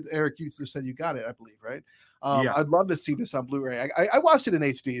Eric, you said you got it, I believe, right? Yeah. I'd love to see this on Blu-ray. I watched it in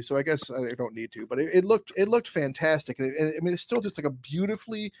HD, so I guess I don't need to, but it looked fantastic. And I mean, it's still just like a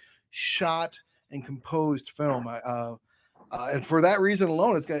beautifully shot and composed film. And for that reason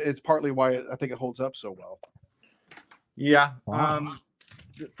alone, it's partly why I think it holds up so well. Yeah. Wow.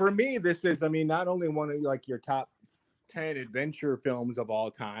 For me, this is, I mean, not only one of like your top 10 adventure films of all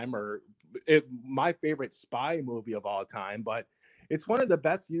time, or it's my favorite spy movie of all time, but it's one of the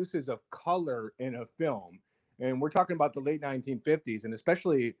best uses of color in a film. And we're talking about the late 1950s, and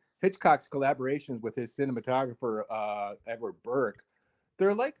especially Hitchcock's collaborations with his cinematographer, Edward Burke.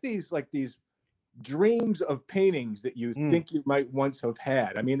 They're like these dreams of paintings that you think you might once have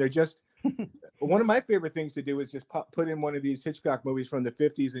had. I mean, they're just one of my favorite things to do is just put in one of these Hitchcock movies from the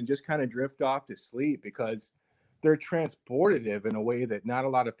 50s and just kind of drift off to sleep, because they're transportative in a way that not a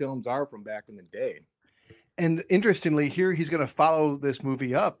lot of films are from back in the day. And interestingly, here he's going to follow this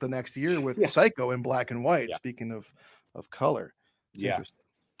movie up the next year with Psycho in black and white. Yeah. Speaking of color, it's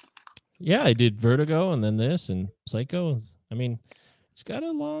yeah, I did Vertigo and then this and Psycho. I mean, it's got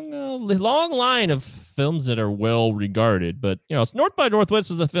a long line of films that are well regarded. But North by Northwest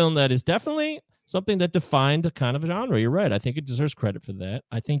is a film that is definitely something that defined a kind of genre. You're right. I think it deserves credit for that.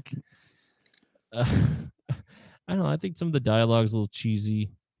 I think. I don't know. I think some of the dialogue is a little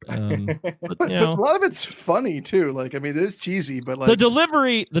cheesy. But a lot of it's funny too. Like, I mean, it is cheesy, but like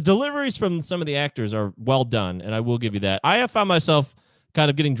the deliveries from some of the actors are well done, and I will give you that. I have found myself kind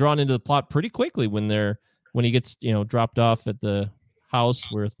of getting drawn into the plot pretty quickly when he gets dropped off at the house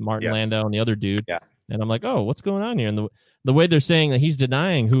with Martin Landau and the other dude. Yeah. And I'm like, oh, what's going on here? And the way they're saying that he's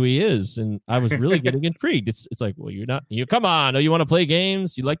denying who he is, and I was really getting intrigued. It's like, well, you come on. Oh, you want to play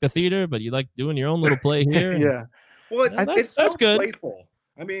games? You like the theater, but you like doing your own little play here. Yeah. Well, it's that's so good. Playful.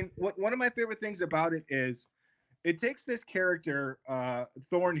 I mean, one of my favorite things about it is it takes this character,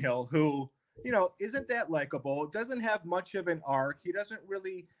 Thornhill, who, isn't that likable, doesn't have much of an arc. He doesn't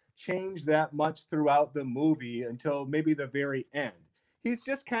really change that much throughout the movie until maybe the very end. He's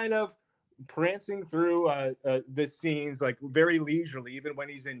just kind of prancing through the scenes like very leisurely, even when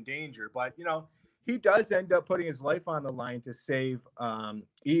he's in danger. But he does end up putting his life on the line to save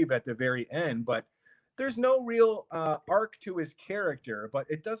Eve at the very end. But there's no real arc to his character. But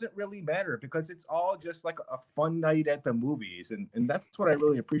it doesn't really matter because it's all just like a fun night at the movies, and that's what I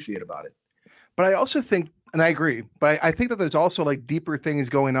really appreciate about it. But I also think, and I agree, but I think that there's also like deeper things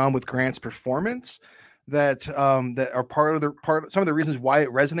going on with Grant's performance that are part of some of the reasons why it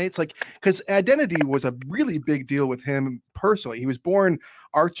resonates. Like, because Identity was a really big deal with him personally. He was born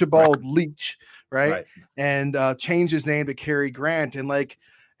Archibald Leach, right? And changed his name to Cary Grant,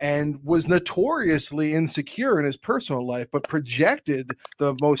 and was notoriously insecure in his personal life, but projected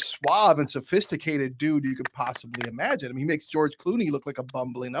the most suave and sophisticated dude you could possibly imagine. I mean, he makes George Clooney look like a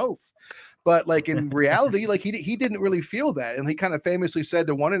bumbling oaf. But like in reality, like he didn't really feel that. And he kind of famously said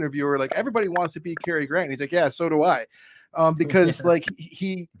to one interviewer, like, everybody wants to be Cary Grant. And he's like, yeah, so do I. Because like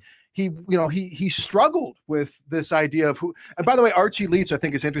he struggled with this idea of who, and by the way, Archie Leach, I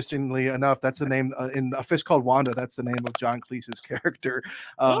think is interestingly enough, that's the name in A Fish Called Wanda. That's the name of John Cleese's character.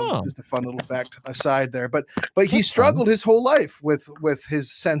 Just a fun little fact aside there, but he struggled his whole life with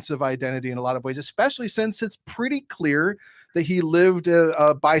his sense of identity in a lot of ways, especially since it's pretty clear that he lived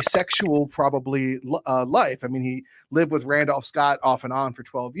a bisexual probably life. I mean, he lived with Randolph Scott off and on for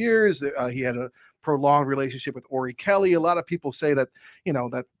 12 years. He had a prolonged relationship with Ori Kelly. A lot of people say that,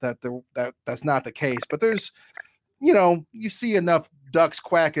 that's not the case, but there's, you see enough ducks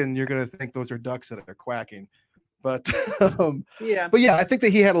quacking, you're going to think those are ducks that are quacking. But yeah, I think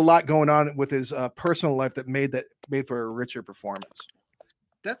that he had a lot going on with his personal life that made for a richer performance.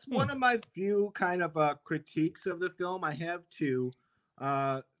 That's one of my few kind of critiques of the film. I have two.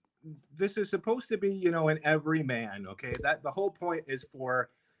 This is supposed to be, an everyman. Okay, that the whole point is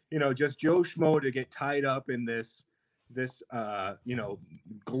for, just Joe Schmo to get tied up in this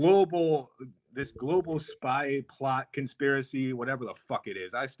global spy plot conspiracy, whatever the fuck it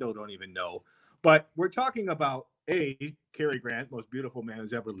is. I still don't even know. But we're talking about A, Cary Grant, most beautiful man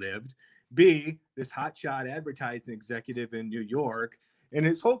who's ever lived. B, this hotshot advertising executive in New York. And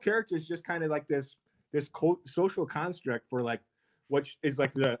his whole character is just kind of like this social construct for like what is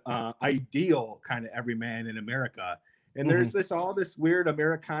like the ideal kind of everyman in America. And there's all this weird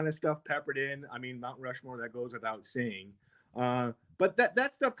Americana stuff peppered in. I mean, Mount Rushmore, that goes without saying. But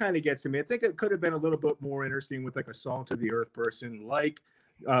that stuff kind of gets to me. I think it could have been a little bit more interesting with like a salt of the earth person like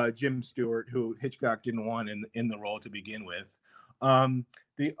Jim Stewart, who Hitchcock didn't want in the role to begin with.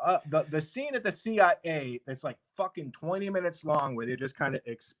 The scene at the CIA that's like fucking 20 minutes long, where they just kind of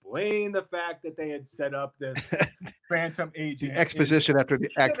explain the fact that they had set up this phantom agent. The exposition after the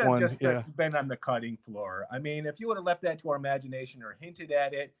act one, been on the cutting floor. I mean, if you would have left that to our imagination or hinted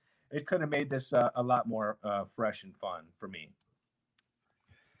at it, it could have made this a lot more fresh and fun for me.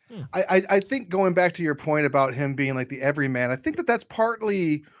 I think going back to your point about him being like the everyman, I think that's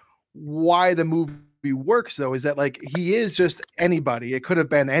partly why the movie works, though, is that like he is just anybody. It could have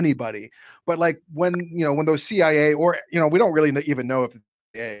been anybody, but like when those CIA or we don't really even know if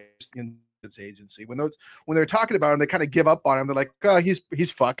it's its agency, when they're talking about him, they kind of give up on him. They're like, oh,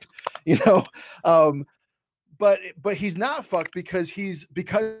 he's fucked, but he's not fucked because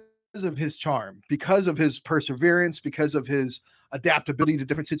of his charm, because of his perseverance, because of his adaptability to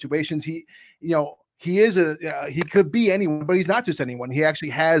different situations. He could be anyone, but he's not just anyone. He actually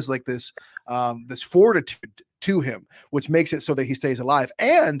has like this fortitude to him, which makes it so that he stays alive.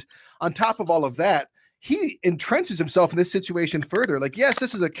 And on top of all of that, he entrenches himself in this situation further. Like, yes,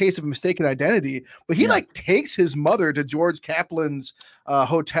 this is a case of mistaken identity, but he like takes his mother to George Kaplan's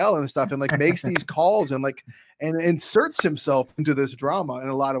hotel and stuff, and like makes these calls and inserts himself into this drama in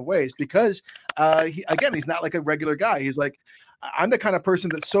a lot of ways because he's not like a regular guy. He's like, I'm the kind of person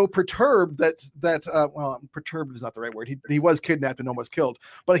that's so perturbed that perturbed is not the right word. He was kidnapped and almost killed,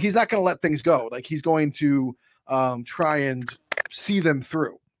 but he's not going to let things go. Like he's going to try and see them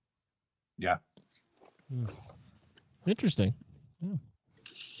through. Yeah. Interesting. Yeah.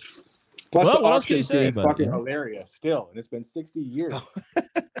 Plus, well, the what else can you say is about fucking it? hilarious still, and it's been 60 years.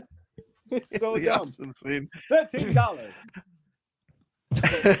 It's so The dumb. auction scene. $13.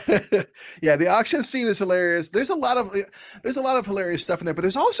 Yeah, the auction scene is hilarious. There's a lot of hilarious stuff in there, but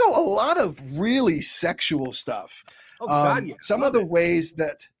there's also a lot of really sexual stuff. Oh, God, yeah. Some of the ways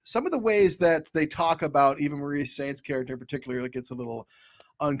that they talk about Eva Marie Saint's character in particular, it gets a little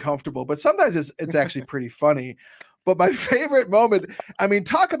uncomfortable, but sometimes it's actually pretty funny. But my favorite moment, I mean,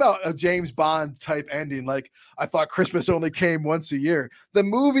 talk about a James Bond type ending. Like, I thought Christmas only came once a year. The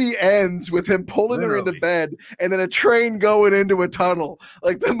movie ends with him pulling her into bed and then a train going into a tunnel.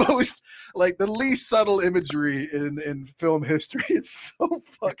 Like the least subtle imagery in film history. It's so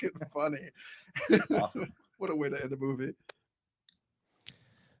fucking funny. Awesome. What a way to end a movie.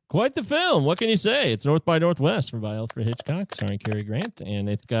 Quite the film. What can you say? It's North by Northwest from Alfred Hitchcock, starring Cary Grant, and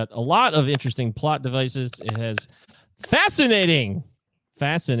it's got a lot of interesting plot devices. It has fascinating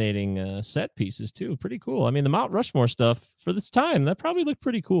set pieces too. Pretty cool. I mean, the Mount Rushmore stuff for this time, that probably looked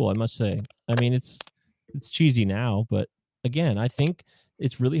pretty cool, I must say. I mean, it's cheesy now, but again, I think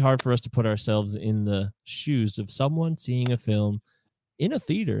it's really hard for us to put ourselves in the shoes of someone seeing a film in a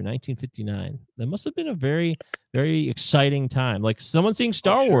theater in 1959. That must have been a very, very exciting time. Like someone seeing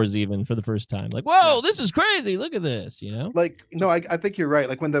Star Wars even for the first time. Like, whoa, this is crazy. Look at this, you know? Like, no, I think you're right.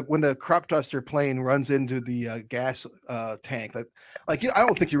 Like when the crop duster plane runs into the gas tank, I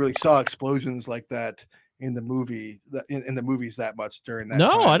don't think you really saw explosions like that in the movie in the movies that much during that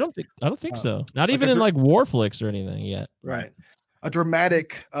time. I don't think so. Not even in like war flicks or anything yet. Right. A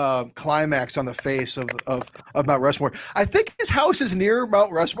dramatic climax on the face of Mount Rushmore. I think his house is near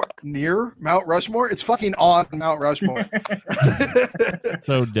Mount Rushmore. Near Mount Rushmore? It's fucking on Mount Rushmore.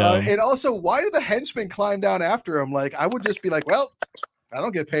 So dumb. And also, why do the henchmen climb down after him? Like, I would just be like, well, I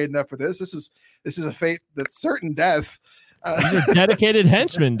don't get paid enough for this. This is a fate that's certain death. These are dedicated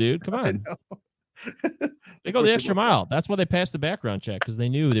henchmen, dude. Come on. They go the extra mile. That's why they passed the background check, because they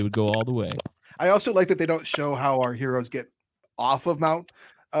knew they would go all the way. I also like that they don't show how our heroes get off of Mount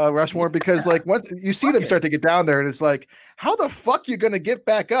Rushmore, because like once you see them start to get down there, and it's like, how the fuck you gonna get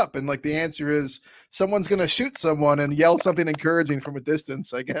back up? And like the answer is someone's gonna shoot someone and yell something encouraging from a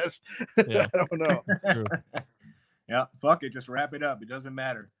distance, I guess. Yeah. I don't know. True. Yeah, fuck it, just wrap it up. It doesn't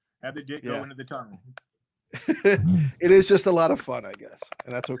matter. Have the dick go into the tunnel. It is just a lot of fun, I guess,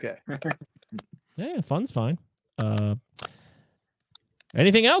 and that's okay. Yeah, fun's fine.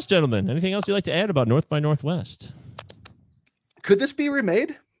 Anything else, gentlemen? Anything else you'd like to add about North by Northwest? Could this be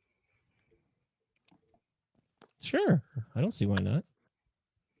remade? Sure. I don't see why not.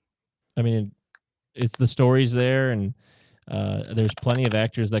 I mean, it's the story's there, and there's plenty of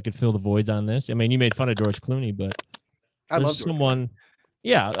actors that could fill the voids on this. I mean, you made fun of George Clooney, but I love someone.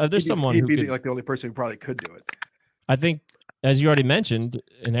 Yeah, there's someone he'd who be could, like the only person who probably could do it. I think, as you already mentioned,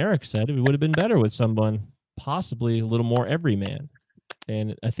 and Eric said, it would have been better with someone possibly a little more everyman.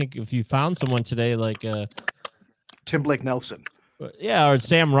 And I think if you found someone today like Tim Blake Nelson, yeah, or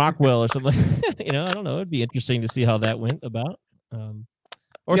Sam Rockwell or something, I don't know. It'd be interesting to see how that went about.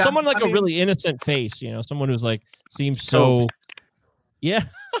 Or someone like a really innocent face, someone who's like seems so. Yeah.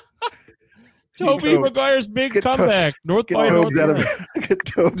 Tobey Maguire's big comeback. North by Northwest. Get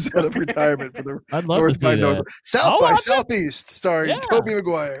Tobes out of retirement for the I'd love North to see by that. Northwest. South by Southeast, starring Tobey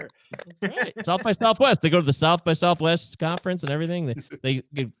Maguire. Right. South by Southwest. They go to the South by Southwest conference and everything. They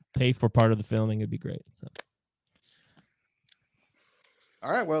get paid for part of the filming. It'd be great. So. All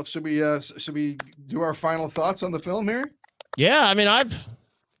right. Well, should we do our final thoughts on the film here? Yeah. I mean,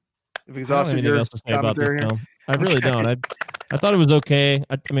 If exhausted your else to say about this commentary film. I really don't. I thought it was okay.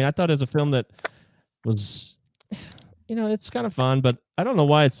 I mean, I thought as a film that was, it's kind of fun, but I don't know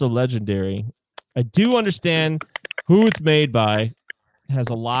why it's so legendary. I do understand who it's made by has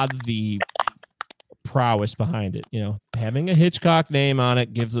a lot of the prowess behind it. Having a Hitchcock name on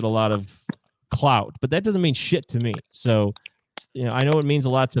it gives it a lot of clout, but that doesn't mean shit to me. So, I know it means a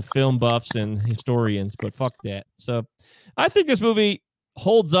lot to film buffs and historians, but fuck that. So I think this movie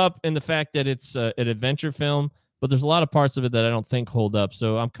holds up in the fact that it's an adventure film, but there's a lot of parts of it that I don't think hold up.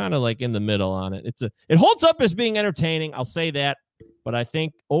 So I'm kind of like in the middle on it. It holds up as being entertaining. I'll say that. But I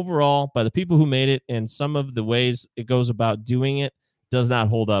think overall, by the people who made it and some of the ways it goes about doing it, does not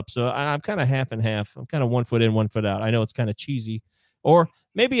hold up. So I'm kind of half and half. I'm kind of 1 foot in, 1 foot out. I know it's kind of cheesy or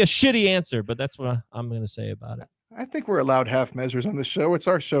maybe a shitty answer, but that's what I'm going to say about it. I think we're allowed half measures on this show. It's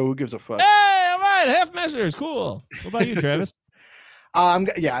our show. Who gives a fuck? Hey, all right. Half measures. Cool. What about you, Travis?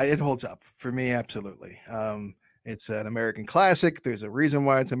 Yeah, it holds up for me. Absolutely. It's an American classic. There's a reason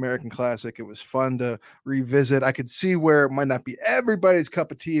why it's an American classic. It was fun to revisit. I could see where it might not be everybody's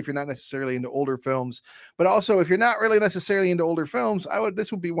cup of tea if you're not necessarily into older films, but also if you're not really necessarily into older films,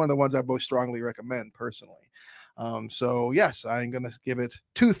 this would be one of the ones I most strongly recommend personally. So yes, I'm going to give it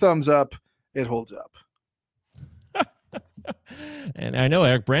 2 thumbs up. It holds up. And I know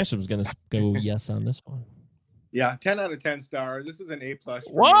Eric Bransham's going to go yes on this one. Yeah, 10 out of 10 stars. This is an A+.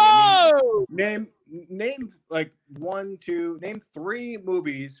 Whoa! Name like 3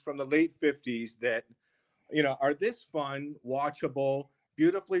 movies from the late 50s that are this fun, watchable,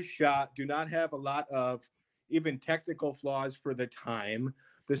 beautifully shot, do not have a lot of even technical flaws for the time.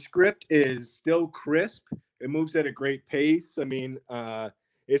 The script is still crisp. It moves at a great pace. I mean,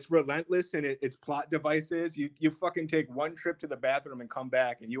 it's relentless in its plot devices. You fucking take one trip to the bathroom and come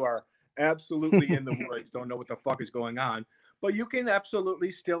back, and you are absolutely in the woods. Don't know what the fuck is going on, but you can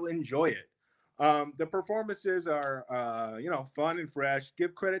absolutely still enjoy it. The performances are, fun and fresh.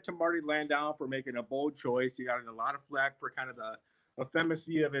 Give credit to Marty Landau for making a bold choice. He got a lot of flack for kind of the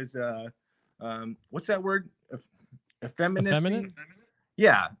effeminacy of his, what's that word? Effeminacy? Effeminate?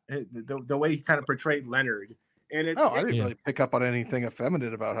 Yeah, the way he kind of portrayed Leonard. And I didn't really pick up on anything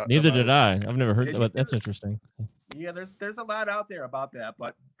effeminate about how. Neither did I. I've never heard that. That's interesting. Yeah, there's a lot out there about that,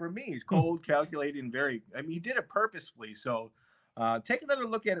 but for me, he's cold, calculated, and very. I mean, he did it purposefully. So, take another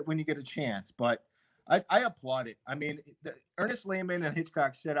look at it when you get a chance. But I applaud it. I mean, Ernest Lehman and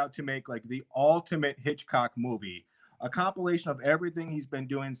Hitchcock set out to make like the ultimate Hitchcock movie, a compilation of everything he's been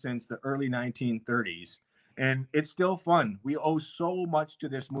doing since the early 1930s. And it's still fun. We owe so much to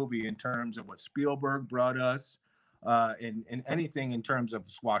this movie in terms of what Spielberg brought us, and anything in terms of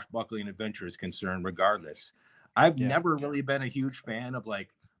swashbuckling adventure is concerned, regardless. I've never really been a huge fan of like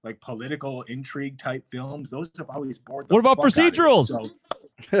political intrigue type films. Those have always bored the What about fuck out of me. procedurals?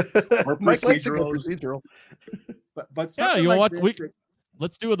 Or Mike likes a good procedurals. procedural. But Yeah, something you like want this we that-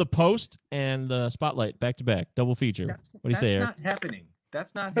 let's do the Post and the Spotlight back to back, double feature. What do you say, Eric? That's not happening.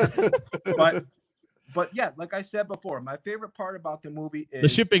 That's not happening. But yeah, like I said before, my favorite part about the movie is The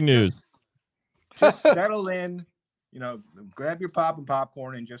shipping news. Just settle in, grab your pop and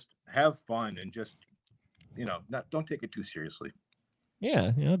popcorn and just have fun and just, don't take it too seriously.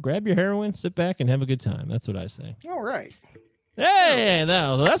 Yeah, grab your heroin, sit back, and have a good time. That's what I say. All right. Hey,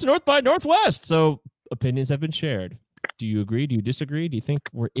 now that's North by Northwest. So opinions have been shared. Do you agree? Do you disagree? Do you think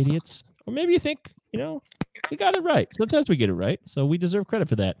we're idiots? Or maybe you think, we got it right. Sometimes we get it right, so we deserve credit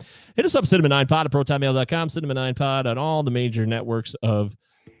for that. Hit us up, Cinema9Pod at ProtonMail.com, Cinema9Pod on all the major networks of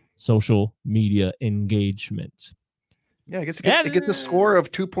social media engagement. Yeah, I guess it gets a score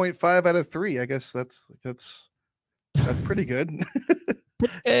of 2.5 out of 3. I guess that's pretty good.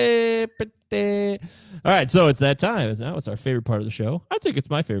 All right, so it's that time. Now it's our favorite part of the show. I think it's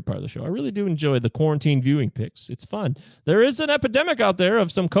my favorite part of the show. I really do enjoy the quarantine viewing picks. It's fun. There is an epidemic out there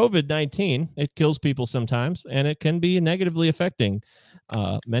of some COVID-19. It kills people sometimes, and it can be negatively affecting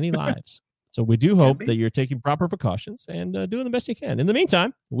many lives. So we do hope that you're taking proper precautions and doing the best you can. In the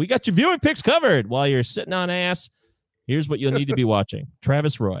meantime, we got your viewing picks covered while you're sitting on ass. Here's what you'll need to be watching.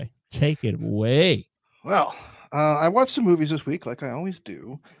 Travis Roy, take it away. Well, I watched some movies this week, like I always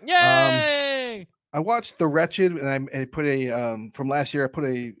do. Yay! I watched The Wretched, and I put from last year. I put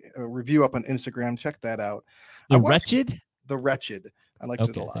a review up on Instagram. Check that out. The Wretched. I liked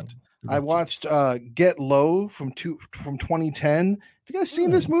it a lot. I watched Get Low from 2010. Have you guys seen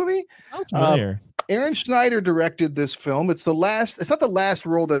this movie? Sounds familiar. Aaron Schneider directed this film. It's not the last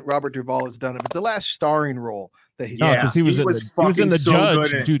role that Robert Duvall has done. It's the last starring role that he's done. Because he was in the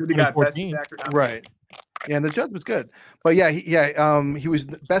Judge in 2014. Right. Yeah, and The Judge was good. But he was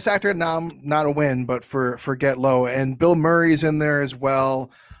the best actor, not a win, but for Get Low. And Bill Murray's in there as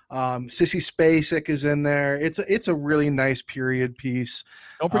well. Sissy Spacek is in there. It's a really nice period piece.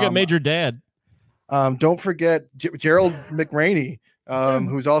 Don't forget Major Dad. Don't forget Gerald McRaney,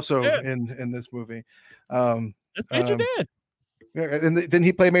 who's also in this movie. That's Major Dad. And didn't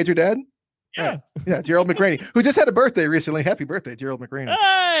he play Major Dad? Yeah. Yeah, Gerald McRaney, who just had a birthday recently. Happy birthday, Gerald McRaney.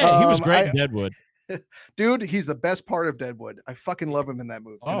 Hey, he was great in Deadwood. Dude, he's the best part of Deadwood. I fucking love him in that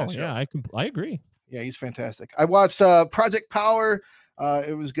movie. Oh, yeah, I agree. Yeah, he's fantastic. I watched Project Power.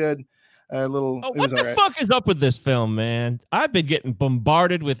 It was good. What the fuck is up with this film, man? I've been getting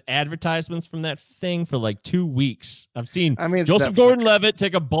bombarded with advertisements from that thing for like 2 weeks. I've seen Joseph Gordon-Levitt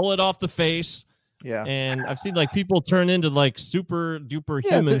take a bullet off the face. Yeah, and I've seen like people turn into like super duper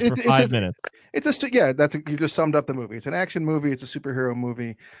humans for 5 minutes. You just summed up the movie. It's an action movie. It's a superhero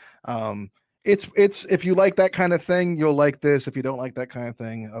movie. It's if you like that kind of thing, you'll like this. If you don't like that kind of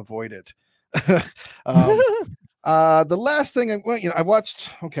thing, avoid it. The last thing I watched.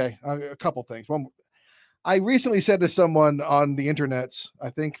 Okay, a couple things. One, I recently said to someone on the internets, I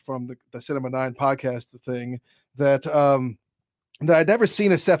think from the Cinema 9 podcast thing, that I'd never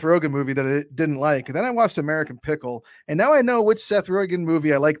seen a Seth Rogen movie that I didn't like. And then I watched American Pickle, and now I know which Seth Rogen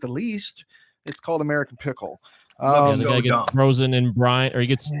movie I like the least. It's called American Pickle. The guy gets frozen in brine, or he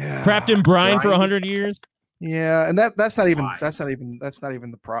gets trapped in brine for 100 years. Yeah, and that's not even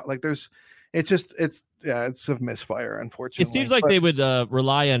the pro. Like it's a misfire, unfortunately. It seems like they would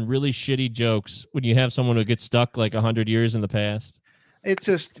rely on really shitty jokes when you have someone who gets stuck like 100 years in the past. It's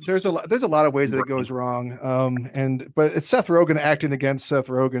just there's a lot of ways that it goes wrong. But it's Seth Rogen acting against Seth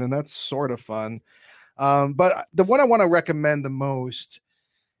Rogen, and that's sort of fun. But the one I want to recommend the most,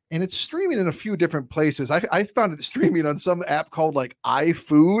 and it's streaming in a few different places. I found it streaming on some app called like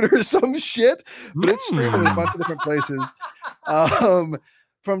iFood or some shit, but it's streaming in a bunch of different places.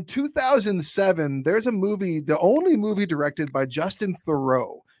 From 2007, there's a movie, the only movie directed by Justin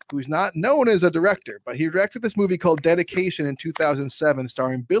Theroux, who's not known as a director, but he directed this movie called Dedication in 2007,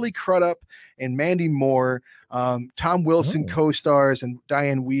 starring Billy Crudup and Mandy Moore. Tom Wilson co-stars, and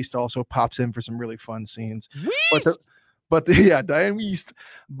Diane Wiest also pops in for some really fun scenes. Yeah, Diane Wiest.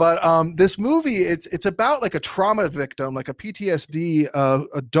 But this movie, it's about like a trauma victim, like a PTSD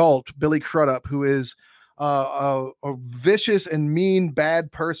adult, Billy Crudup, who is a vicious and mean,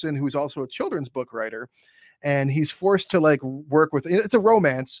 bad person who's also a children's book writer. And he's forced to like work with, it's a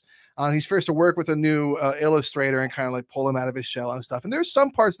romance. He's forced to work with a new illustrator and kind of like pull him out of his shell and stuff. And there's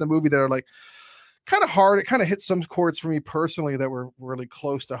some parts in the movie that are like kind of hard. It kind of hit some chords for me personally that were really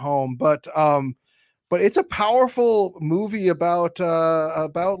close to home. But it's a powerful movie about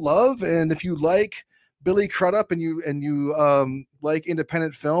love. And if you like Billy Crudup and you like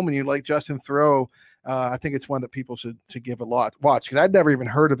independent film and you like Justin Theroux, I think it's one that people should give a watch, because I'd never even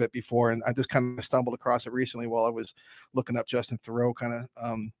heard of it before, and I just kind of stumbled across it recently while I was looking up Justin Theroux kind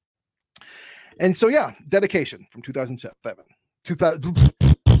of. And so yeah, Dedication from 2007.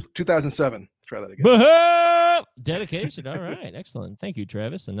 2007. Let's try that again. Dedication. All right, excellent. Thank you,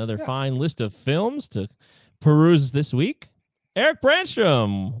 Travis. Another fine list of films to peruse this week. Eric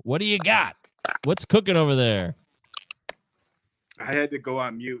Brandstrom, what do you got? What's cooking over there? I had to go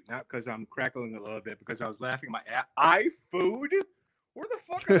on mute, not because I'm crackling a little bit, because I was laughing at my iFood. Where the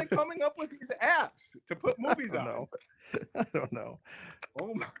fuck are they coming up with these apps to put movies on? I don't know.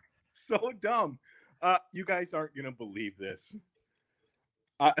 Oh my, so dumb. You guys aren't gonna believe this.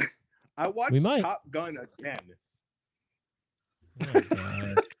 I watched Top Gun again.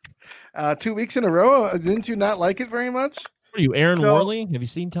 Oh, 2 weeks in a row. Didn't you not like it very much? What are you, Aaron Worley? Have you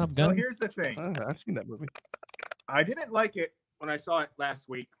seen Top Gun? So here's the thing. I've seen that movie. I didn't like it when I saw it last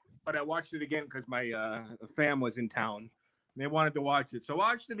week, but I watched it again because my fam was in town. And they wanted to watch it. So I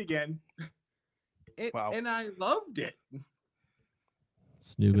watched it again. And I loved it.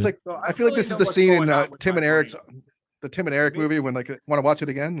 Snooze. It's like, So I feel like really this is know the what's scene in going on with Tim my and Eric's, brain. the Tim and Eric movie when like want to watch it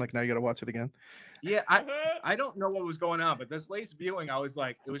again. Like now you got to watch it again. Yeah, I don't know what was going on, but this latest viewing, I was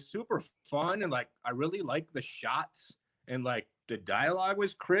like, it was super fun, and like I really liked the shots, and like the dialogue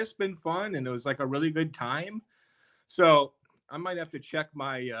was crisp and fun, and it was like a really good time. So I might have to check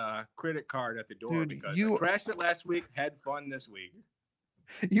my credit card at the door. Dude, because you I crashed it last week, had fun this week.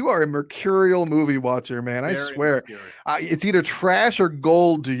 You are a mercurial movie watcher, man. I Very swear. mercurial. It's either trash or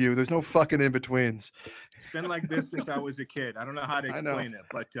gold to you. There's no fucking in betweens. It's been like this since I was a kid. I don't know how to I know. explain it,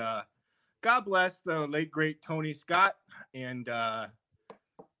 but God bless the late great Tony Scott, and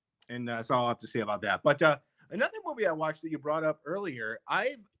that's all I have to say about that. But another movie I watched that you brought up earlier,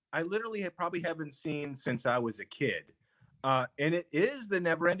 I literally probably haven't seen since I was a kid, and it is The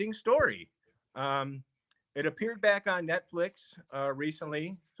Neverending Story. It appeared back on Netflix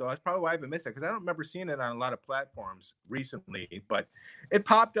recently, so that's probably why I haven't missed it, because I don't remember seeing it on a lot of platforms recently. But it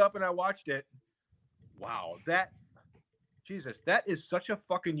popped up and I watched it. Wow, that is such a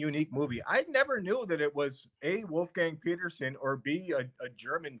fucking unique movie. I never knew that it was A, Wolfgang Petersen, or B, a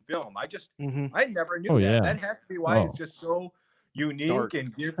German film. I never knew that. Yeah. That has to be why it's just so unique Dark.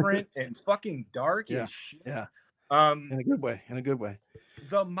 and different and fucking dark Yeah. as shit. Yeah. In a good way. In a good way.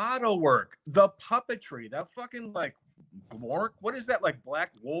 The model work, the puppetry, that fucking like Gmork. What is that like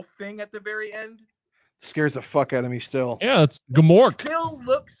black wolf thing at the very end? Scares the fuck out of me still. Yeah, it's Gmork. Still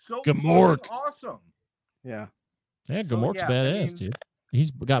looks so Gmork. fucking awesome. Yeah. Yeah, Gmork's yeah, badass, dude.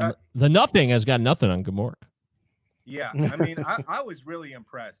 He's got the Nothing has got nothing on Gmork. Yeah, I mean, I was really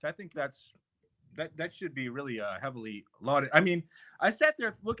impressed. I think that should be really heavily lauded. I mean, I sat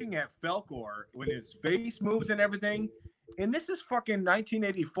there looking at Falkor when his face moves and everything, and this is fucking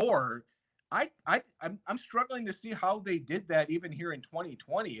 1984. I'm struggling to see how they did that even here in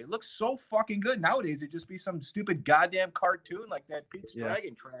 2020. It looks so fucking good. Nowadays, it'd just be some stupid goddamn cartoon like that Pete's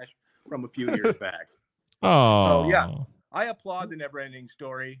Dragon trash from a few years back. Oh, So yeah, I applaud The Neverending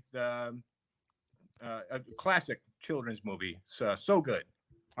Story, the a classic children's movie. So good.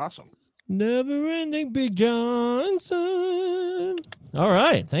 Awesome. Never ending Big Johnson. All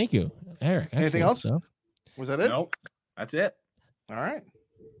right, thank you, Eric. Anything Excellent else? stuff. Was that it? Nope. That's it. All right.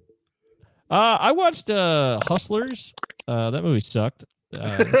 I watched Hustlers. That movie sucked.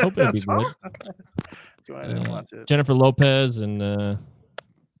 I was hoping it'd be good. So I didn't watch it. Jennifer Lopez and Other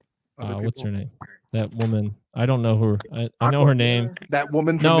what's her people? name? That woman. I don't know her. I know her name. That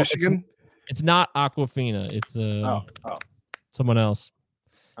woman from Michigan? It's not Aquafina. It's Oh. someone else.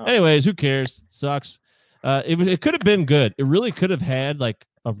 Oh. Anyways, who cares? It sucks. It could have been good. It really could have had like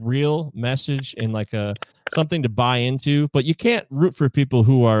a real message and like something to buy into, but you can't root for people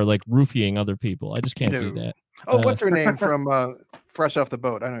who are like roofing other people. I just can't do that. Oh, what's her name from Fresh Off the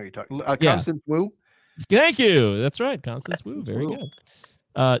Boat? I know you're talking. Constance Wu. Thank you. That's right, Constance Wu. Very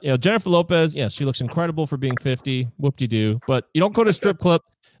good. Jennifer Lopez. Yes, she looks incredible for being 50. Whoop-de-doo. But you don't go to strip club.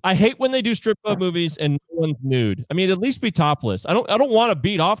 I hate when they do strip club movies and no one's nude. I mean, at least be topless. I don't want to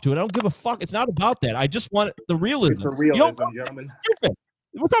beat off to it. I don't give a fuck. It's not about that. I just want the realism. It's the realism, gentlemen. Stupid.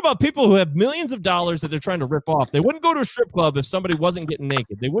 We're talking about people who have millions of dollars that they're trying to rip off. They wouldn't go to a strip club if somebody wasn't getting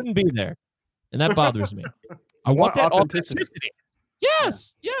naked. They wouldn't be there. And that bothers me. I want that authenticity.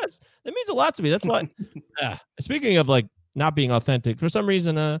 Yes. That means a lot to me. That's why. Speaking of like not being authentic, for some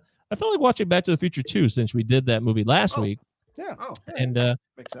reason, I felt like watching Back to the Future 2 since we did that movie last week. Yeah. And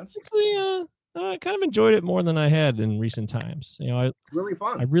makes sense. Actually, I kind of enjoyed it more than I had in recent times. It's really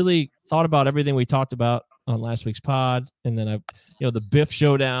fun. I really thought about everything we talked about on last week's pod, and then the Biff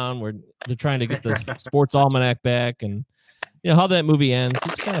showdown where they're trying to get the sports almanac back, and how that movie ends.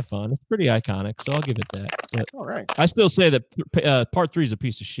 It's kind of fun. It's pretty iconic, so I'll give it that. But all right. I still say that part 3 is a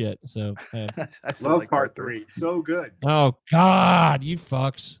piece of shit. So I love like part 3. So good. Oh God, you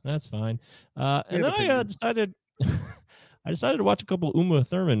fucks. That's fine. And then I decided. I decided to watch a couple Uma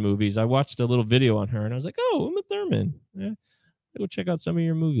Thurman movies. I watched a little video on her, and I was like, "Oh, Uma Thurman, go check out some of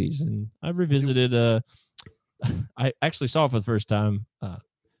your movies." And I revisited. I actually saw it for the first time.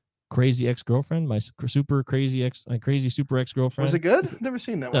 Crazy Ex-Girlfriend, my crazy super ex-girlfriend. Was it good? Never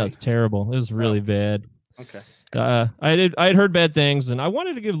seen that one. No, it's terrible. It was really bad. Okay. I had heard bad things, and I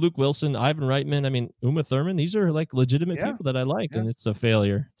wanted to give Luke Wilson, Ivan Reitman, Uma Thurman. These are like legitimate people that I like, and it's a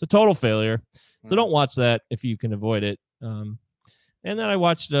failure. It's a total failure. So don't watch that if you can avoid it. And then I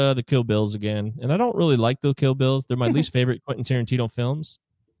watched the Kill Bills again, and I don't really like the Kill Bills. They're my least favorite Quentin Tarantino films,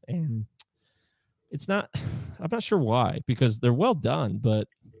 and it's not. I'm not sure why, because they're well done, but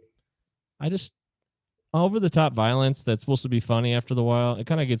I just over the top violence that's supposed to be funny after the while, it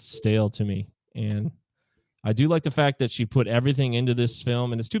kind of gets stale to me. And I do like the fact that she put everything into this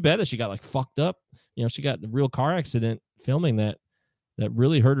film, and it's too bad that she got like fucked up. She got a real car accident filming that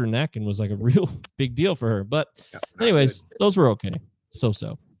really hurt her neck and was like a real big deal for her. But anyways, those were okay. So.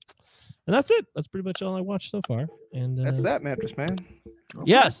 And that's it. That's pretty much all I watched so far. And that's that, Mattress Man.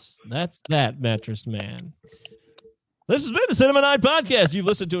 Yes, that's that, Mattress Man. This has been the Cinema 9 Podcast. You've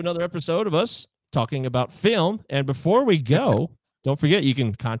listened to another episode of us talking about film. And before we go, don't forget you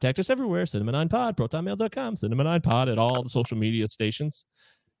can contact us everywhere. Cinema9pod, protonmail.com, Cinema9pod at all the social media stations.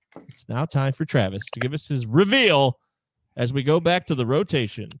 It's now time for Travis to give us his reveal as we go back to the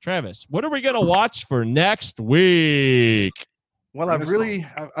rotation. Travis, what are we going to watch for next week? Well,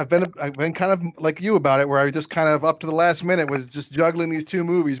 I've been kind of like you about it, where I just kind of up to the last minute was just juggling these two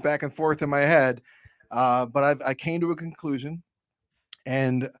movies back and forth in my head. But I came to a conclusion,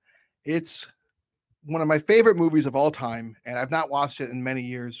 and it's one of my favorite movies of all time, and I've not watched it in many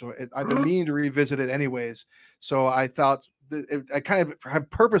years, so I've been meaning to revisit it anyways. So I thought I kind of have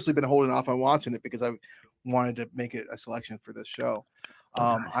purposely been holding off on watching it because I wanted to make it a selection for this show.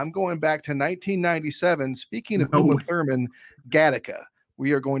 I'm going back to 1997. Speaking of Uma Thurman, Gattaca.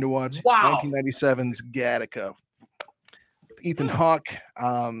 We are going to watch 1997's Gattaca. Ethan Hawke.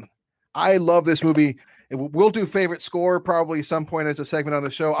 I love this movie. We'll do favorite score probably some point as a segment on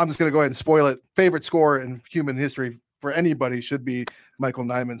the show. I'm just going to go ahead and spoil it. Favorite score in human history for anybody should be Michael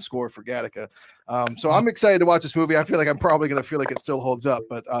Nyman's score for Gattaca. So I'm excited to watch this movie. I feel like I'm probably going to feel like it still holds up,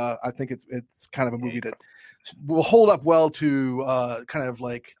 but I think it's kind of a movie that will hold up well to kind of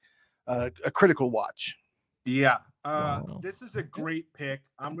like a critical watch. Yeah. This is a great pick.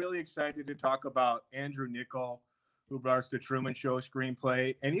 I'm really excited to talk about Andrew Niccol, who brought us the Truman Show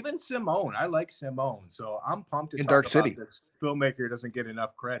screenplay, and even Simone. I like Simone, so I'm pumped to talk Dark about City. This filmmaker doesn't get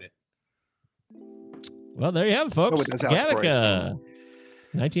enough credit. Well, there you have it, folks. Gattaca.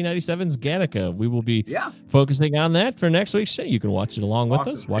 1997's Gattaca. We will be focusing on that for next week's show. You can watch it along with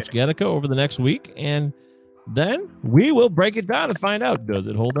us. Watch Gattaca over the next week, and then we will break it down and find out, does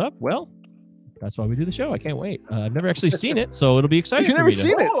it hold up? Well, that's why we do the show. I can't wait. I've never actually seen it, so it'll be exciting. You've never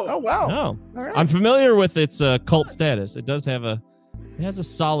seen it? Oh, wow. No. All right. I'm familiar with its cult status. It has a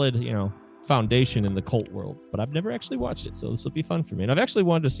solid, foundation in the cult world, but I've never actually watched it, so this will be fun for me. And I've actually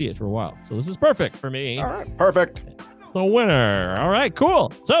wanted to see it for a while, so this is perfect for me. All right, perfect. The winner. All right,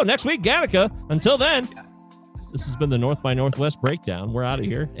 cool. So next week, Gattaca. Until then, this has been the North by Northwest Breakdown. We're out of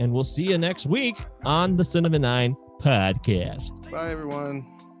here, and we'll see you next week on the Cinema 9 Podcast. Bye, everyone.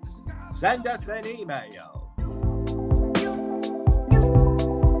 Send us an email.